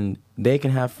 And they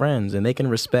can have friends, and they can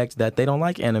respect that they don't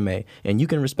like anime. And you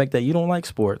can respect that you don't like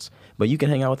sports. But you can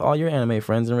hang out with all your anime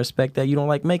friends and respect that you don't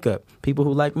like makeup. People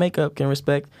who like makeup can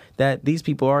respect that these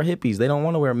people are hippies. They don't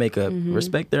want to wear makeup.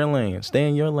 Respect their lane. Stay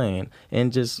in your lane.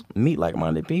 And just meet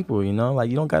like-minded people, Like,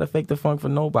 you don't got to fake the funk for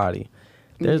nobody.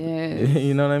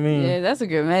 You know what I mean? Yeah, that's a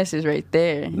good message right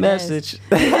there. Message.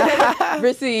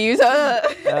 Receive.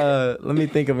 Let me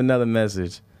think of another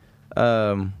message.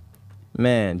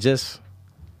 Man, just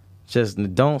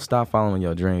don't stop following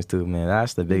your dreams too, man.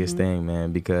 That's the biggest thing,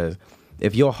 man, because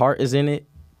if your heart is in it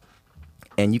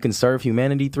and you can serve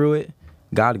humanity through it,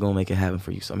 God gonna make it happen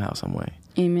for you somehow, some way.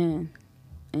 Amen.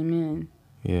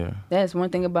 Yeah. That's one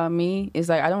thing about me, is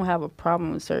like, I don't have a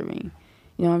problem with serving.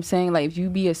 You know what I'm saying? Like, if you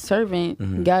be a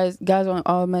servant, guys won't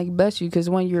automatically bless you, because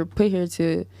when you're put here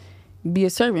to be a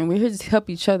servant, we're here to help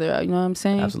each other out. You know what I'm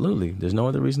saying? Absolutely. There's no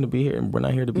other reason to be here. We're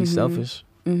not here to be selfish.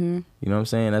 You know what I'm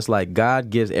saying? That's like, God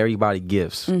gives everybody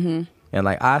gifts. And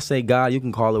like I say, God, you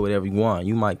can call it whatever you want.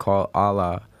 You might call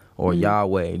Allah or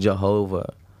Yahweh,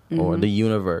 Jehovah, or the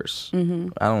universe. I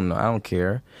don't know. I don't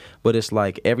care. But it's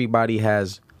like everybody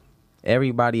has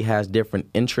different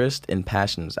interests and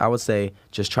passions. I would say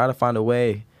just try to find a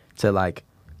way to, like,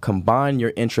 combine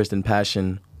your interest and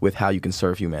passion with how you can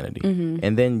serve humanity.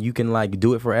 And then you can, like,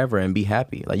 do it forever and be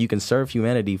happy. Like, you can serve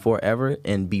humanity forever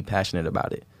and be passionate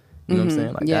about it. You know what I'm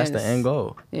saying? Like, that's the end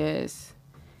goal. Yes.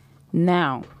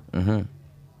 Now.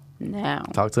 Now.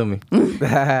 Talk to me.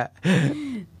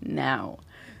 Now.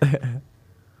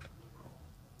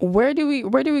 where do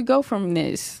we go from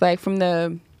this? Like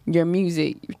from your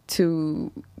music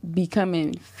to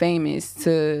becoming famous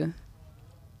to,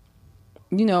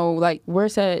 like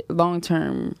where's that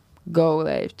long-term goal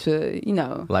at to,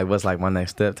 Like what's like my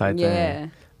next step type yeah.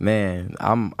 thing? Man,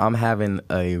 I'm having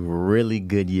a really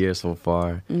good year so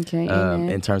far. Okay.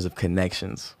 In terms of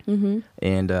connections. Mm-hmm.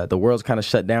 And the world's kind of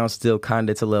shut down still, kind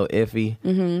of. It's a little iffy.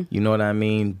 Mm-hmm. You know what I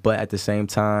mean? But at the same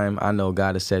time, I know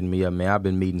God has setting me up, man. I've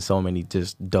been meeting so many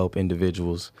just dope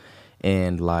individuals.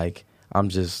 And like, I'm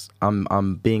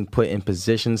being put in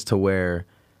positions to where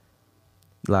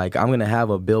like I'm going to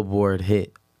have a Billboard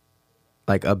hit,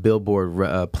 like a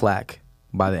Billboard plaque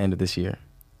by the end of this year.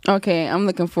 Okay, I'm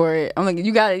looking for it.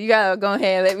 You gotta go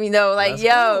ahead and let me know. Like, That's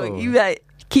yo, cool. you like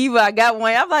Kiva, I got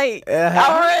one. I'm like, I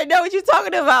already know what you're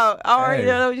talking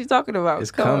about. It's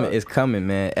coming. It's coming,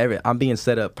 man. I'm being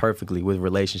set up perfectly with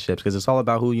relationships because it's all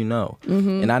about who you know.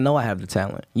 Mm-hmm. And I know I have the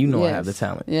talent. You know, yes. I have the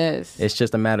talent. Yes. It's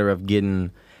just a matter of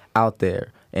getting out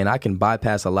there. And I can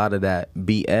bypass a lot of that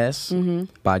BS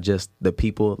by just the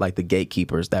people, like the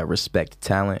gatekeepers that respect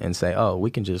talent and say, oh,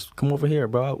 we can just come over here,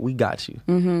 bro. We got you.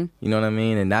 Mm-hmm. You know what I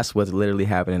mean? And that's what's literally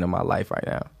happening in my life right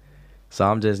now. So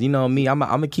I'm just, me, I'm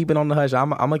going to keep it on the hush. I'm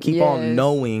going to keep on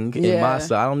knowing in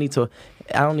myself. I don't need to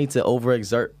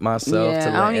overexert myself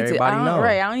to let everybody know.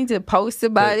 Right. I don't need to post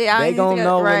about it. They going to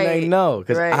know when they know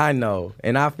because I know.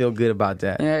 And I feel good about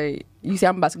that. Right. You say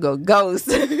I'm about to go ghost.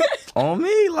 On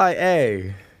me, like,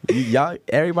 hey, y'all,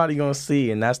 everybody gonna see,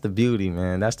 and that's the beauty,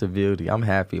 man. That's the beauty. I'm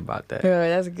happy about that. Oh,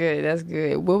 that's good. That's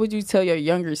good. What would you tell your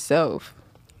younger self?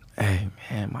 Hey,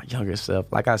 man, my younger self.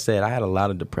 Like I said, I had a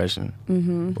lot of depression,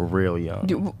 real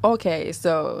young. Okay,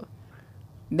 so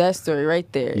that story right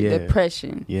there,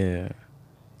 depression. Yeah.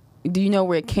 Do you know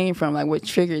where it came from? Like, what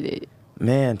triggered it?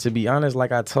 Man, to be honest,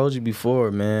 like I told you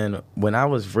before, man, when I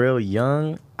was real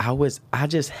young, I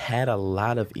just had a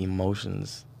lot of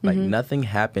emotions. Like nothing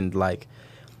happened. Like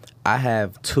I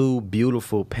have two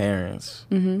beautiful parents.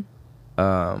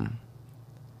 I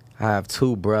have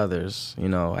two brothers.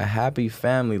 A happy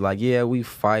family. Like yeah, we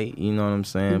fight. You know what I'm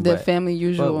saying? The family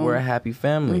usual. But we're a happy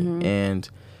family, and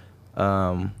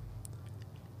I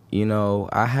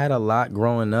had a lot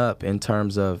growing up in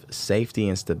terms of safety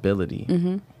and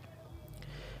stability.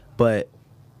 But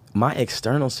my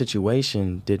external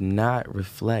situation did not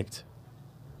reflect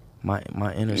my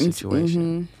inner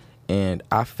situation. And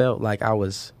I felt like I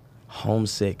was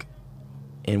homesick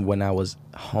when I was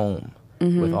home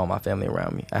with all my family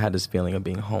around me. I had this feeling of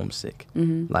being homesick.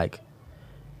 Like,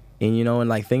 and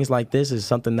like things like this is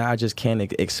something that I just can't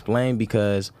explain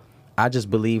because I just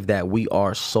believe that we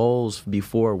are souls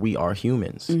before we are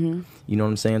humans. You know what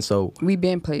I'm saying? So we've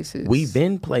been places.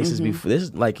 Before.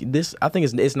 This. I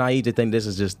think it's naive to think this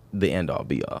is just the end all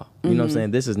be all. You know what I'm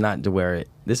saying? This is not where it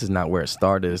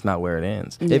started. It's not where it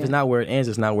ends. Yeah. If it's not where it ends,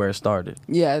 it's not where it started.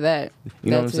 Yeah, that.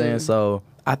 You know what I'm saying? So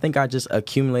I think I just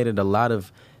accumulated a lot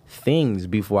of things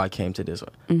before I came to this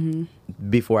one.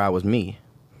 Before I was me.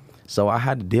 So I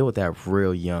had to deal with that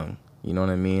real young. You know what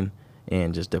I mean?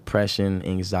 And just depression,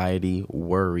 anxiety,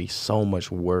 worry, so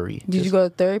much worry. Did you go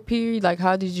to therapy? Like,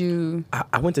 how did you?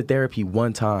 I went to therapy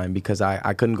one time because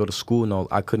I couldn't go to school. No,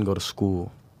 I couldn't go to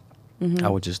school. I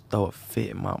would just throw a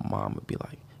fit. My mom would be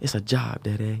like, "It's a job,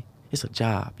 Daddy. It's a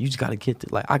job. You just gotta get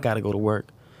to I gotta go to work.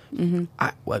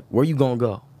 Where you gonna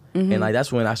go?" And like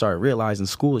that's when I started realizing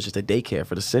school is just a daycare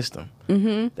for the system.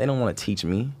 They don't want to teach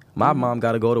me. My mom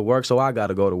got to go to work, so I got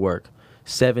to go to work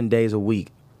 7 days a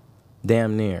week.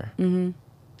 Damn near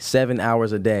 7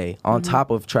 hours a day on top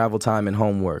of travel time and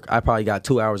homework. I probably got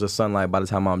 2 hours of sunlight by the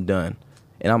time I'm done,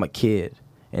 and I'm a kid,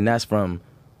 and that's from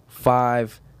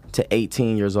 5 to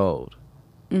 18 years old,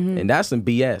 and that's some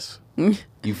BS.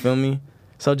 You feel me?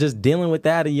 So just dealing with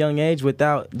that at a young age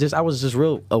I was just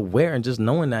real aware and just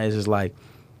knowing that it's just like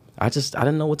I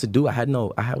didn't know what to do.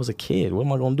 I was a kid. What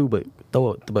am I gonna do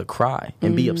but cry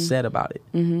and be upset about it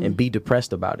and be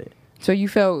depressed about it. So you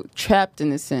felt trapped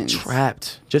in a sense.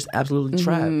 Trapped. Just absolutely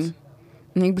trapped.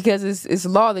 Because it's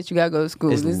law that you gotta go to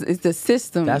school. It's the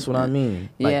system. That's what I mean.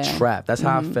 Like trapped. That's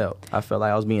how I felt. I felt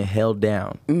like I was being held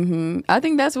down. I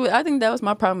think that was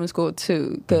my problem in school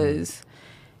too. Because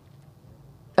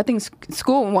I think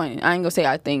school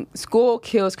school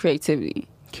kills creativity.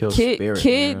 Kills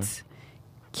spirit.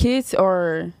 Kids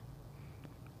are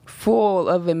full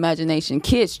of imagination.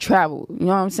 Kids travel. You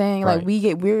know what I'm saying? Right.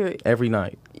 Like we're every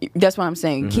night. That's what I'm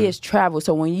saying. Kids travel.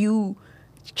 So when you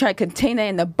try to contain that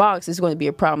in the box, it's going to be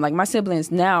a problem. Like my siblings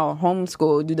now,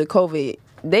 homeschool due to COVID,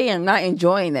 they are not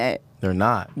enjoying that. They're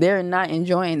not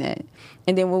enjoying that.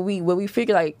 And then when we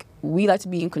figure like we like to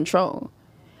be in control.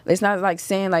 It's not like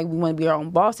saying like we want to be our own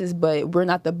bosses, but we're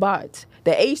not the bots.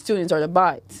 The A students are the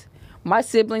bots. My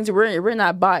siblings, we're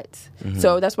not bots.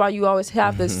 So that's why you always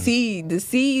have the C,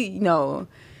 you know,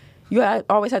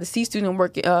 always have the C student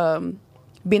work,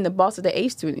 being the boss of the A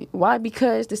student. Why?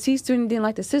 Because the C student didn't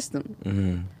like the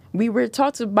system. We were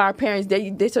taught to by our parents, they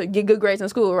get good grades in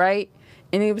school, right?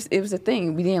 And it was a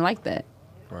thing. We didn't like that.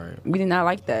 Right. We did not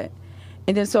like that.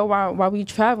 And then so while we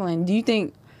traveling, do you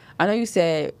think, I know you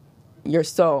said your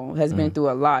soul has been through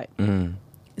a lot.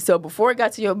 So before it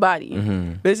got to your body,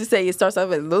 let's just say it starts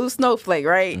off as a little snowflake,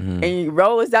 right? And you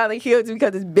rolls down the hill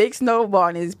because this big snowball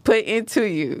and is put into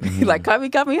you. Like, cut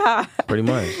me high. Pretty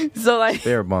much. So like,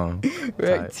 Fair bomb.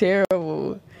 right,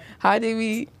 terrible. How did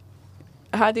we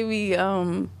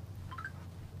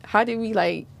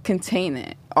like contain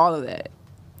it, all of that?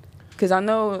 Because I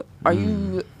know,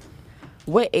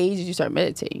 what age did you start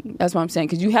meditating? That's what I'm saying.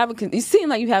 Because you seem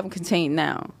like you haven't contained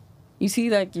now. You see,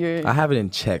 like I have it in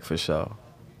check for sure.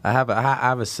 I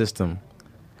have a system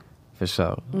for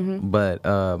sure. But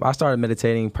I started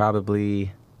meditating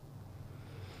probably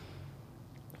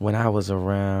when I was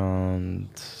around,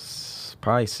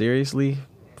 probably seriously,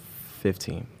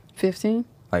 15. 15?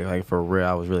 Like for real,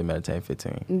 I was really meditating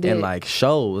 15. And like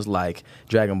shows like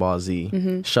Dragon Ball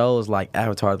Z, shows like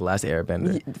Avatar: The Last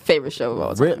Airbender. Favorite show of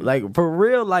all time. Like for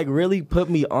real, like really put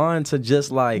me on to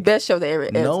just like best show that ever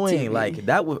knowing TV. Like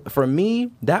that was for me.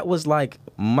 That was like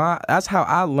that's how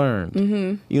I learned.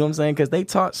 You know what I'm saying? Because they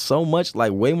taught so much,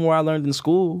 like way more I learned in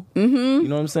school. You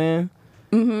know what I'm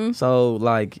saying? So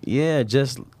like yeah,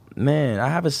 just man, I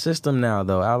have a system now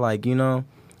though. I like I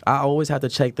always have to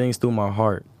check things through my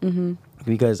heart.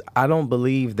 Because I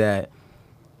believe that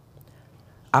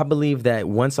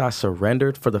once I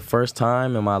surrendered for the first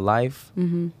time in my life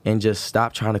and just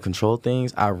stopped trying to control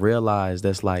things, I realized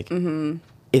that's like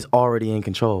it's already in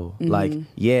control. Like,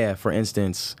 yeah, for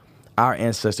instance, our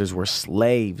ancestors were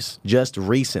slaves just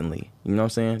recently. You know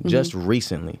what I'm saying? Just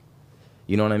recently.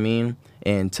 You know what I mean?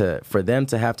 And for them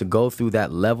to have to go through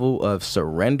that level of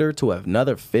surrender to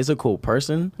another physical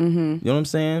person, you know what I'm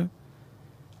saying?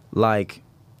 Like,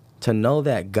 to know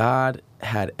that God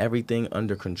had everything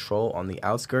under control on the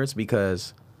outskirts,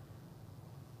 because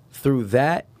through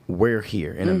that, we're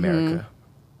here in America.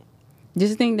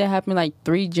 This thing that happened like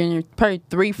probably 3-4 Not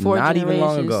generations. even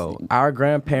long ago. Our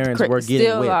grandparents were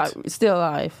getting whipped. Still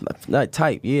alive. Like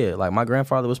type, yeah. Like my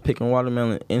grandfather was picking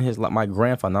watermelon in his, like my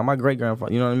grandfather, not my great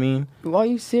grandfather. You know what I mean? Are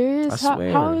you serious? I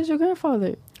swear. How old is your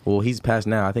grandfather? Well, he's passed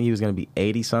now. I think he was going to be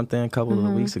 80 something a couple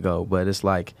of weeks ago. But it's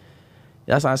like,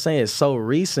 that's what I'm saying. It's so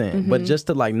recent, but just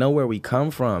to like know where we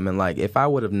come from, and like if I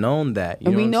would have known that,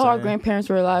 and we know our saying? grandparents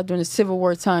were alive during the Civil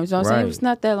War times. You know what I'm saying? It was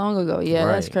not that long ago. Yeah,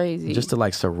 that's crazy. Just to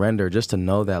like surrender, just to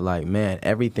know that like man,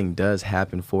 everything does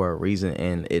happen for a reason,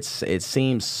 and it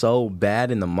seems so bad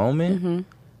in the moment,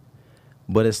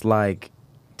 but it's like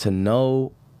to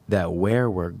know that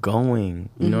where we're going.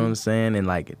 You know what I'm saying? And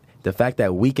like the fact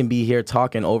that we can be here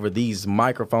talking over these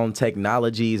microphone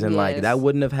technologies and like that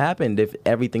wouldn't have happened if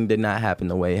everything did not happen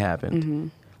the way it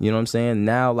happened. You know what I'm saying?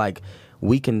 Now like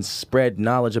we can spread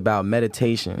knowledge about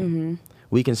meditation.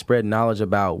 We can spread knowledge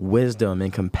about wisdom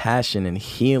and compassion and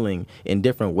healing in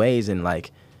different ways, and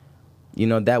like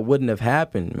that wouldn't have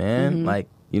happened, man. Like,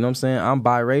 you know what I'm saying? I'm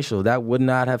biracial. That would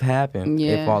not have happened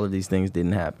if all of these things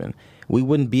didn't happen. We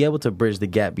wouldn't be able to bridge the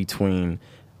gap between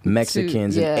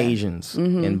Mexicans and Asians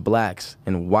and blacks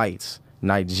and whites,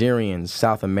 Nigerians,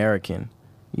 South American.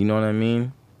 You know what I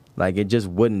mean? Like it just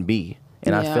wouldn't be.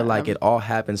 And I feel like it all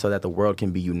happened so that the world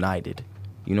can be united.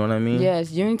 You know what I mean?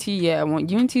 Yes, unity. Yeah,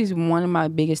 unity is one of my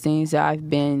biggest things that I've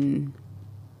been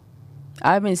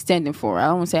standing for. I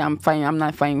don't want to say I'm fighting. I'm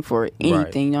not fighting for anything.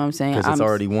 Right. You know what I'm saying? Because it's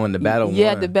already won. The battle won.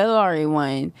 Yeah, the battle already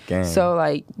won. Gang. So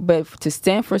like, but to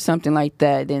stand for something like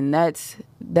that, then that's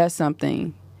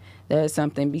something. That is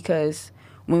something, because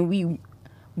when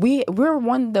we're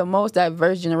one of the most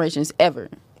diverse generations ever.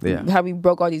 Yeah. How we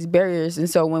broke all these barriers, and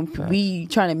so when we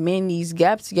trying to mend these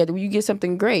gaps together, you get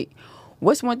something great.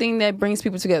 What's one thing that brings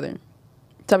people together?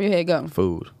 Top of your head, go.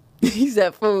 Food. He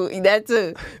said food. That's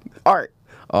art.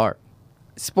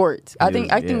 Sports. I think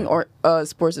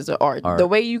sports is an art. The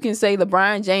way you can say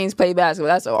LeBron James play basketball,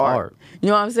 that's an art. You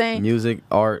know what I'm saying? Music,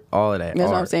 art, all of that.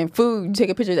 That's what I'm saying. Food. You take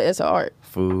a picture of that, that's an art.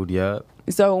 Food, yep.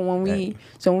 So when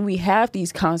we have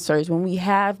these concerts, when we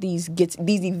have these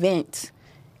events,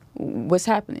 what's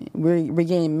happening? We're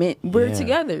getting we're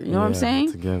together. You know what I'm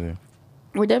saying? Together.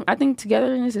 I think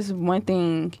togetherness is one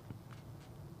thing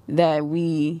that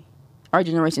our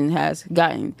generation has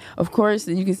gotten. Of course,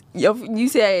 you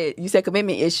said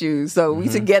commitment issues, so we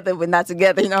together but not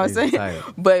together. You know what I'm saying?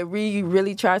 But we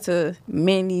really try to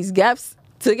mend these gaps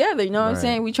together. You know what I'm Right.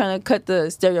 saying? We trying to cut the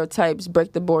stereotypes,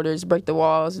 break the borders, break the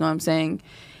walls. You know what I'm saying?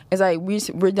 It's like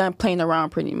we're done playing around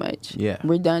pretty much. Yeah.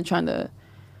 We're done trying to.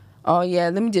 Oh yeah,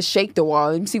 let me just shake the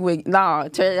wall. Let me see what. Nah,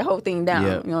 tear the whole thing down.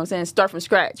 Yeah. You know what I'm saying? Start from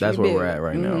scratch. That's where rebuild. we're at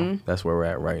right Mhm. now. That's where we're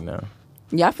at right now.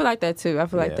 Yeah, I feel like that too. I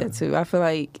feel like Yeah. that too. I feel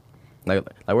like. Like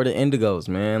we're the Indigos,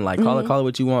 man. Like call it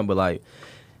what you want, but like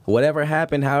whatever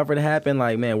happened, however it happened,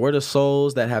 like man, we're the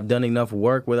souls that have done enough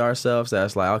work with ourselves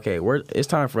that's like, okay, it's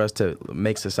time for us to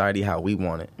make society how we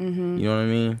want it. Mm-hmm. You know what I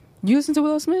mean? You listen to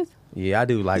Willow Smith? Yeah, I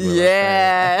do like Willow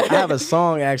Yeah. Smith. I have a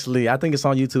song actually. I think it's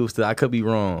on YouTube still. I could be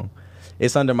wrong.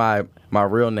 It's under my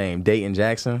real name, Dayton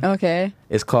Jackson. Okay.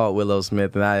 It's called Willow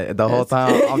Smith, and the whole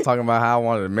time I'm talking about how I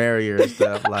wanted to marry her and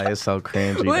stuff. Like it's so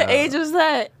cringy. What dog. age was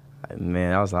that?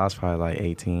 Man, I was probably like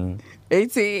 18.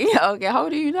 18. Okay. How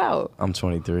old are you now? I'm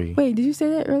 23. Wait, did you say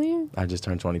that earlier? I just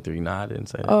turned 23. Nah, I didn't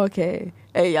say that. Oh, okay.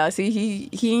 Hey, y'all. See,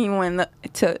 he ain't want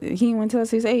to tell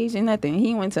us his age and nothing. He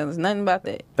ain't want to tell us nothing about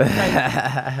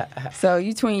that. So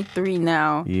you 23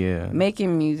 now. Yeah.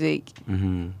 Making music.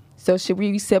 Hmm. So should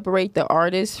we separate the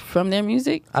artists from their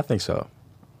music? I think so.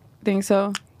 Think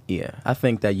so? Yeah, I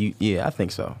think that I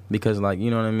think so. Because, like,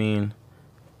 you know what I mean?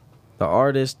 The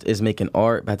artist is making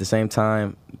art, but at the same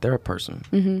time, they're a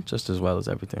person just as well as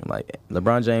everything. Like,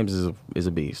 LeBron James is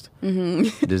a beast.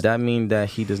 Mm-hmm. Does that mean that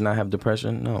he does not have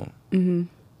depression? No. Mm-hmm.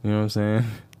 You know what I'm saying?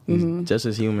 He's just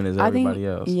as human as everybody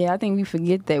else. Yeah, I think we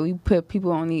forget that. We put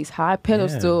people on these high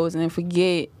pedestals and then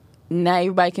forget not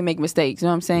everybody can make mistakes. You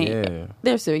know what I'm saying? Yeah.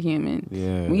 They're still human.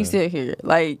 Yeah. We still here.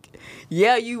 Like,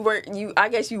 yeah, I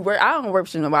guess you work. I don't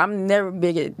worship them. I'm never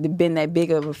been that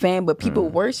big of a fan, but people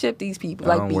worship these people.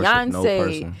 I Like don't worship no Beyonce.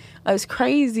 person. It's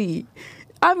crazy.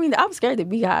 I mean, I'm scared to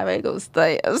be high. I go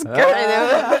stay. I'm scared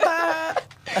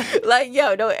of like,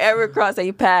 yo, don't ever cross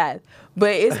a path.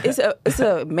 But it's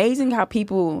amazing how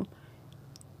people.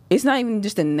 It's not even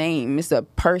just a name. It's a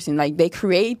person. Like, they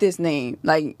create this name.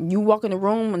 Like, you walk in the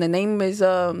room and the name is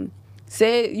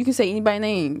said. You can say anybody's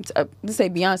name. Let's say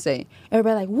Beyonce.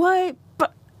 Everybody like, what?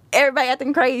 But everybody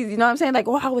acting crazy. You know what I'm saying? Like,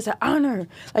 wow, it's an honor.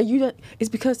 Like, it's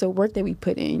because of the work that we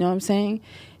put in. You know what I'm saying?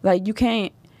 Like, you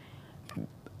can't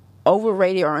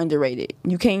overrate it or underrate it.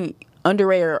 You can't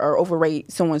underrate or overrate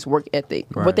someone's work ethic.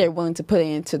 Right. What they're willing to put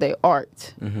into their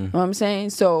art. Mm-hmm. You know what I'm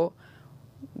saying? So,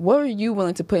 what are you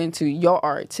willing to put into your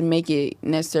art to make it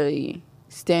necessarily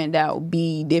stand out,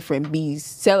 be different, be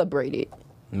celebrated?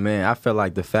 Man, I feel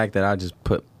like the fact that I just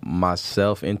put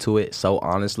myself into it so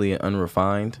honestly and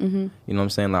unrefined, you know what I'm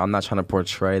saying? Like, I'm not trying to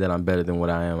portray that I'm better than what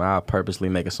I am. I purposely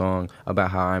make a song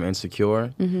about how I'm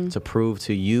insecure to prove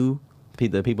to you,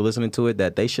 the people listening to it,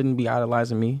 that they shouldn't be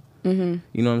idolizing me. You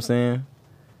know what I'm saying?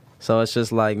 So it's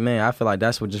just like, man, I feel like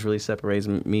that's what just really separates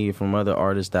me from other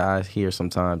artists that I hear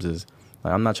sometimes is,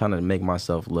 like, I'm not trying to make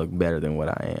myself look better than what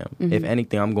I am. If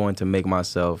anything, I'm going to make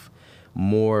myself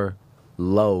more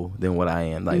low than what I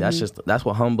am. Like, that's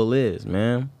what humble is,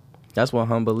 man. That's what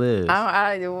humble is.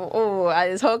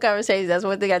 This whole conversation, that's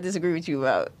one thing I disagree with you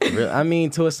about. Really? I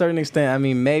mean, to a certain extent, I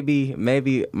mean,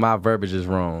 maybe my verbiage is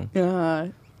wrong.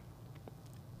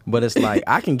 But it's like,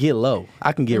 I can get low.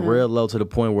 I can get real low to the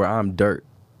point where I'm dirt.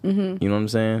 You know what I'm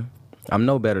saying? I'm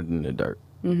no better than the dirt.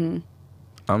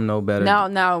 I'm no better.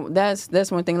 Now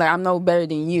that's one thing. Like, I'm no better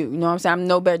than you. You know what I'm saying? I'm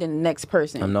no better than the next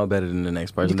person. I'm no better than the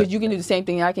next person. Because you can do the same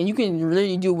thing I can. You can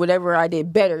really do whatever I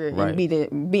did better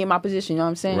and be in my position. You know what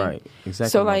I'm saying? Right. Exactly.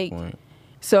 So, my like, point.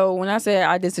 so when I said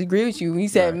I disagree with you, you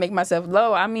said make myself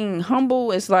low. I mean,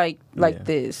 humble is like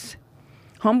this.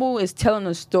 Humble is telling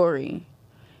a story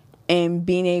and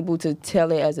being able to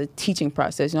tell it as a teaching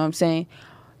process. You know what I'm saying?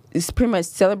 It's pretty much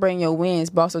celebrating your wins,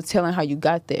 but also telling how you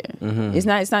got there. It's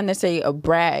not necessarily a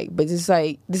brag, but it's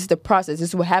like, this is the process. This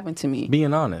is what happened to me.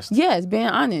 Being honest. Yes, being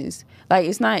honest. Like,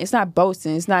 it's not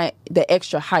boasting. It's not the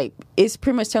extra hype. It's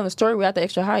pretty much telling a story without the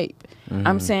extra hype.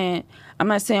 I'm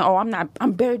not saying, oh,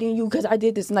 I'm better than you because I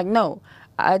did this. Like, no,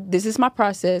 this is my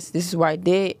process. This is what I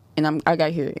did, and I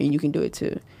got here, and you can do it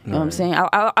too. You know what I'm saying?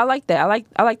 I like that.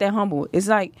 I like that humble. It's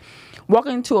like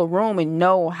walking into a room and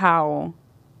know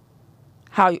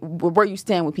where you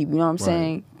stand with people. You know what I'm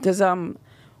saying? Because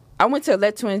I went to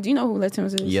Let Twins. Do you know who Let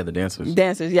Twins is? Yeah, the dancers.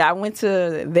 Dancers. Yeah, I went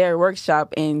to their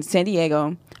workshop in San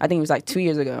Diego. I think it was like 2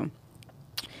 years ago.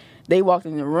 They walked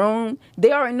in the room.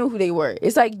 They already knew who they were.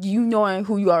 It's like you knowing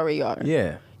who you already are.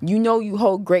 Yeah. You know you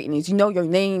hold greatness. You know your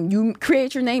name. You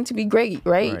create your name to be great,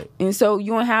 right? And so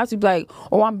you don't have to be like,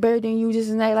 oh, I'm better than you, this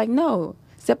and that. Like, no.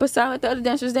 Step aside, let the other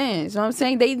dancers dance. You know what I'm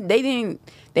saying? They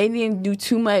didn't do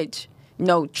too much,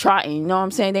 trotting. You know what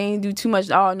I'm saying? They didn't do too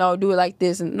much, oh, no, do it like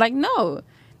this. And like, no.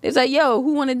 It's like, yo,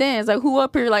 who want to dance? Like, who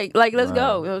up here? Like, let's Right.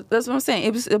 go. That's what I'm saying.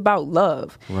 It was about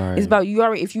love. Right. It's about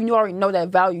if you already know that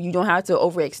value, you don't have to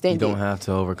overextend You don't it. have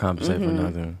to overcompensate for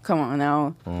nothing. Come on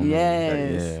now.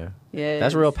 Yes. Yeah. Yes.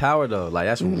 That's real power, though. Like,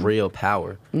 that's real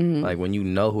power. Like, when you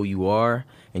know who you are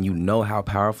and you know how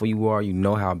powerful you are, you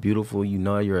know how beautiful, you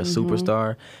know you're a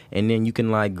superstar, and then you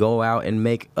can, like, go out and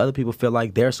make other people feel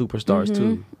like they're superstars,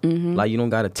 too. Like, you don't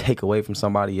got to take away from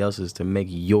somebody else's to make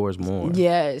yours more.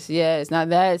 Yes. Now,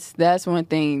 that's one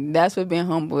thing. That's what being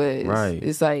humble is. Right.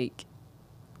 It's like,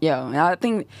 yo, and I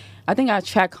think I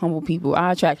attract humble people.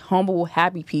 I attract humble,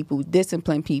 happy people,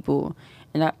 disciplined people.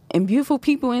 And beautiful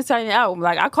people inside and out.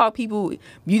 Like, I call people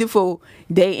beautiful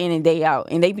day in and day out.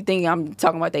 And they be thinking I'm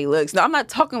talking about their looks. No, I'm not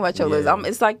talking about your looks.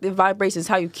 It's like the vibrations,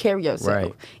 how you carry yourself.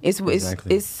 Right. It's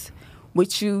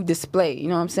what you display. You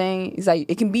know what I'm saying? It's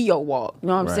like, it can be your walk. You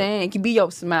know what I'm saying? It can be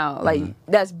your smile. Like,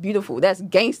 that's beautiful. That's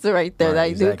gangster right there.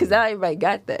 Right, Like, dude, because not everybody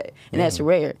got that. And that's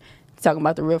rare. Talking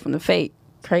about the real from the fake.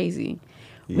 Crazy.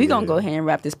 We gonna go ahead and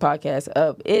wrap this podcast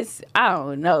up. I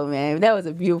don't know, man. That was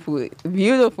a beautiful,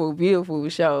 beautiful, beautiful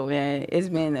show, man. It's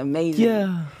been amazing.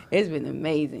 Yeah. It's been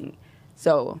amazing.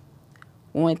 So,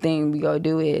 one thing we gonna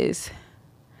do is,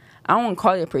 I don't want to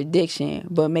call it a prediction,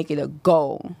 but make it a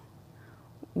goal.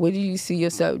 What do you see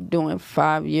yourself doing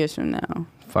 5 years from now?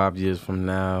 5 years from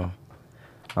now,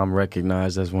 I'm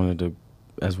recognized as one of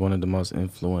the most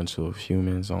influential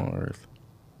humans on earth.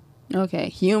 Okay,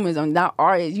 humans, I'm not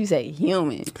artists. You say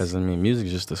humans. Because, I mean, music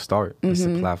is just the start. It's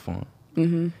the platform.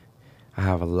 I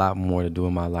have a lot more to do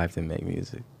in my life than make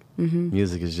music.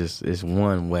 Music is just, it's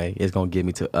one way. It's going to get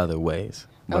me to other ways.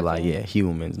 But, like, yeah,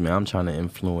 humans, man, I'm trying to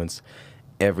influence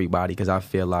everybody because I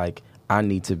feel like I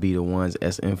need to be the ones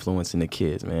that's influencing the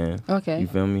kids, man. Okay. You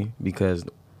feel me? Because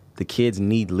the kids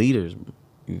need leaders.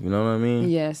 You know what I mean?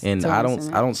 Yes. And I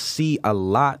don't see a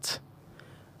lot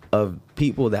of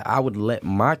people that I would let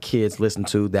my kids listen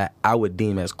to that I would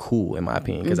deem as cool, in my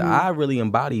opinion. Because I really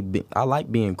I like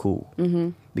being cool.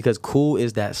 Because cool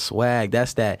is that swag.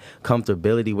 That's that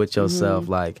comfortability with yourself.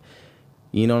 Like,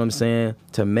 you know what I'm saying?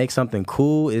 To make something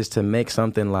cool is to make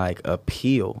something, like,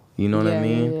 appeal. You know what I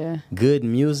mean? Yeah. Good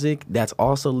music that's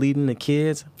also leading the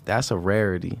kids, that's a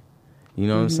rarity. You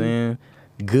know what I'm saying?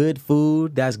 Good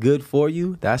food that's good for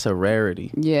you, that's a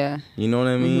rarity. Yeah. You know what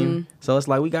I mean? So it's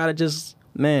like, we gotta just,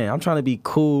 man, I'm trying to be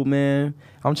cool, man.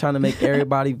 I'm trying to make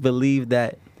everybody believe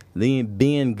that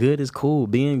being good is cool.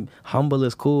 Being humble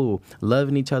is cool.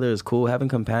 Loving each other is cool. Having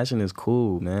compassion is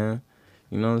cool, man.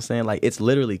 You know what I'm saying? Like, it's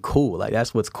literally cool. Like,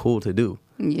 that's what's cool to do.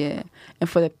 Yeah. And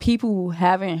for the people who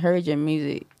haven't heard your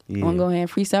music, you want to go ahead and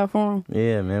freestyle for them?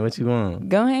 Yeah, man. What you want?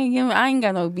 Go ahead and give me. I ain't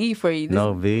got no beat for you.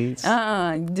 No beats?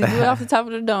 Just do it off the top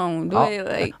of the dome. Do it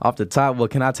like... Off the top? Well,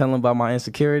 can I tell them about my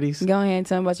insecurities? Go ahead and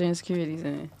tell them about your insecurities.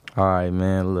 All right,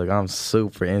 man. Look, I'm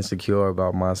super insecure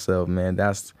about myself, man.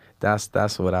 That's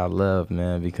what I love,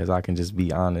 man, because I can just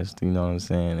be honest, you know what I'm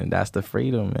saying? And that's the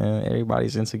freedom, man.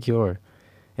 Everybody's insecure.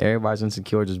 Everybody's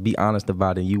insecure. Just be honest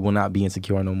about it. You will not be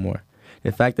insecure no more.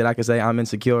 The fact that I can say I'm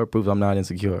insecure proves I'm not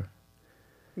insecure.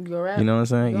 You go rap? You know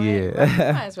what I'm saying?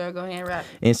 Yeah. Might as well go ahead and rap.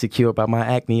 Insecure about my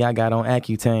acne, I got on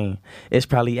Accutane. It's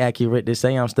probably accurate to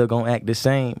say I'm still gonna act the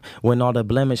same. When all the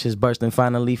blemishes burst and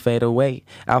finally fade away,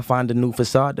 I'll find a new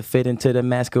facade to fit into the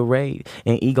masquerade.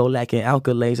 And ego lacking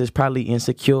alkaloids is probably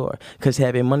insecure. Cause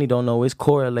having money don't always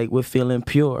correlate with feeling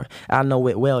pure. I know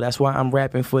it well, that's why I'm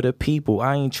rapping for the people.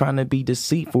 I ain't trying to be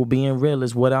deceitful, being real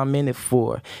is what I'm in it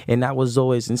for. And I was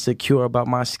always insecure about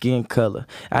my skin color.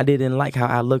 I didn't like how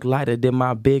I look lighter than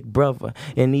my big brother.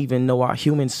 And even though our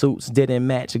human suits didn't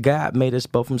match, God made us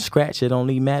both from scratch. It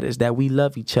only matters that we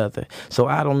love each other. So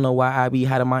I don't know why I be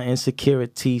hiding my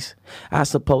insecurities. I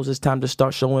suppose it's time to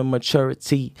start showing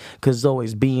maturity. Cause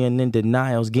always being in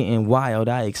denial's getting wild.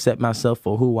 I accept myself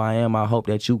for who I am. I hope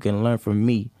that you can learn from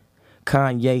me.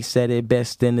 Kanye said it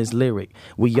best in his lyric.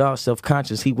 We all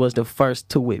self-conscious, he was the first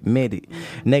to admit it.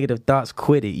 Negative thoughts,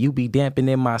 quit it. You be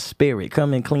dampening my spirit.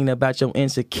 Come and clean about your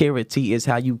insecurity is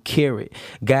how you cure it.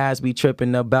 Guys be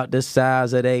tripping about the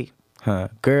size of they.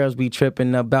 Girls be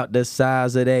tripping about the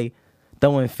size of they.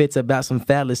 Throwing fits about some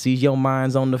fallacies, your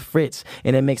mind's on the fritz.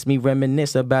 And it makes me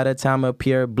reminisce about a time of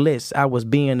pure bliss. I was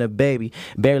being a baby,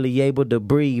 barely able to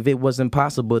breathe. It was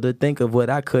impossible to think of what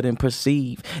I couldn't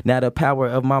perceive. Now the power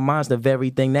of my mind's the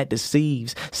very thing that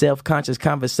deceives. Self-conscious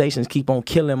conversations keep on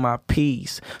killing my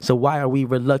peace. So why are we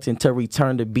reluctant to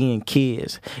return to being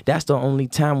kids? That's the only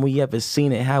time we ever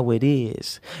seen it how it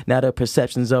is. Now the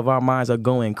perceptions of our minds are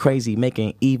going crazy,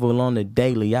 making evil on the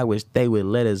daily. I wish they would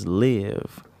let us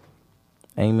live.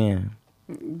 Amen.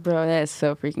 Bro, that's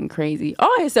so freaking crazy.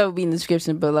 All his stuff will be in the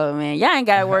description below, man. Y'all ain't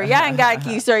gotta worry. Y'all ain't gotta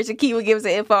keep searching. Keep giving us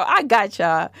the info. I got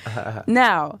y'all.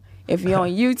 Now, if you're on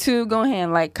YouTube, go ahead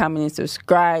and like, comment, and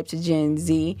subscribe to Gen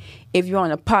Z. If you're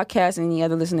on a podcast and any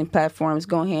other listening platforms,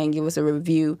 go ahead and give us a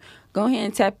review. Go ahead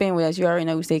and tap in with us. You already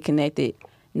know we stay connected.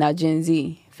 Now, Gen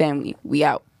Z family, we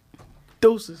out.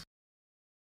 Deuces.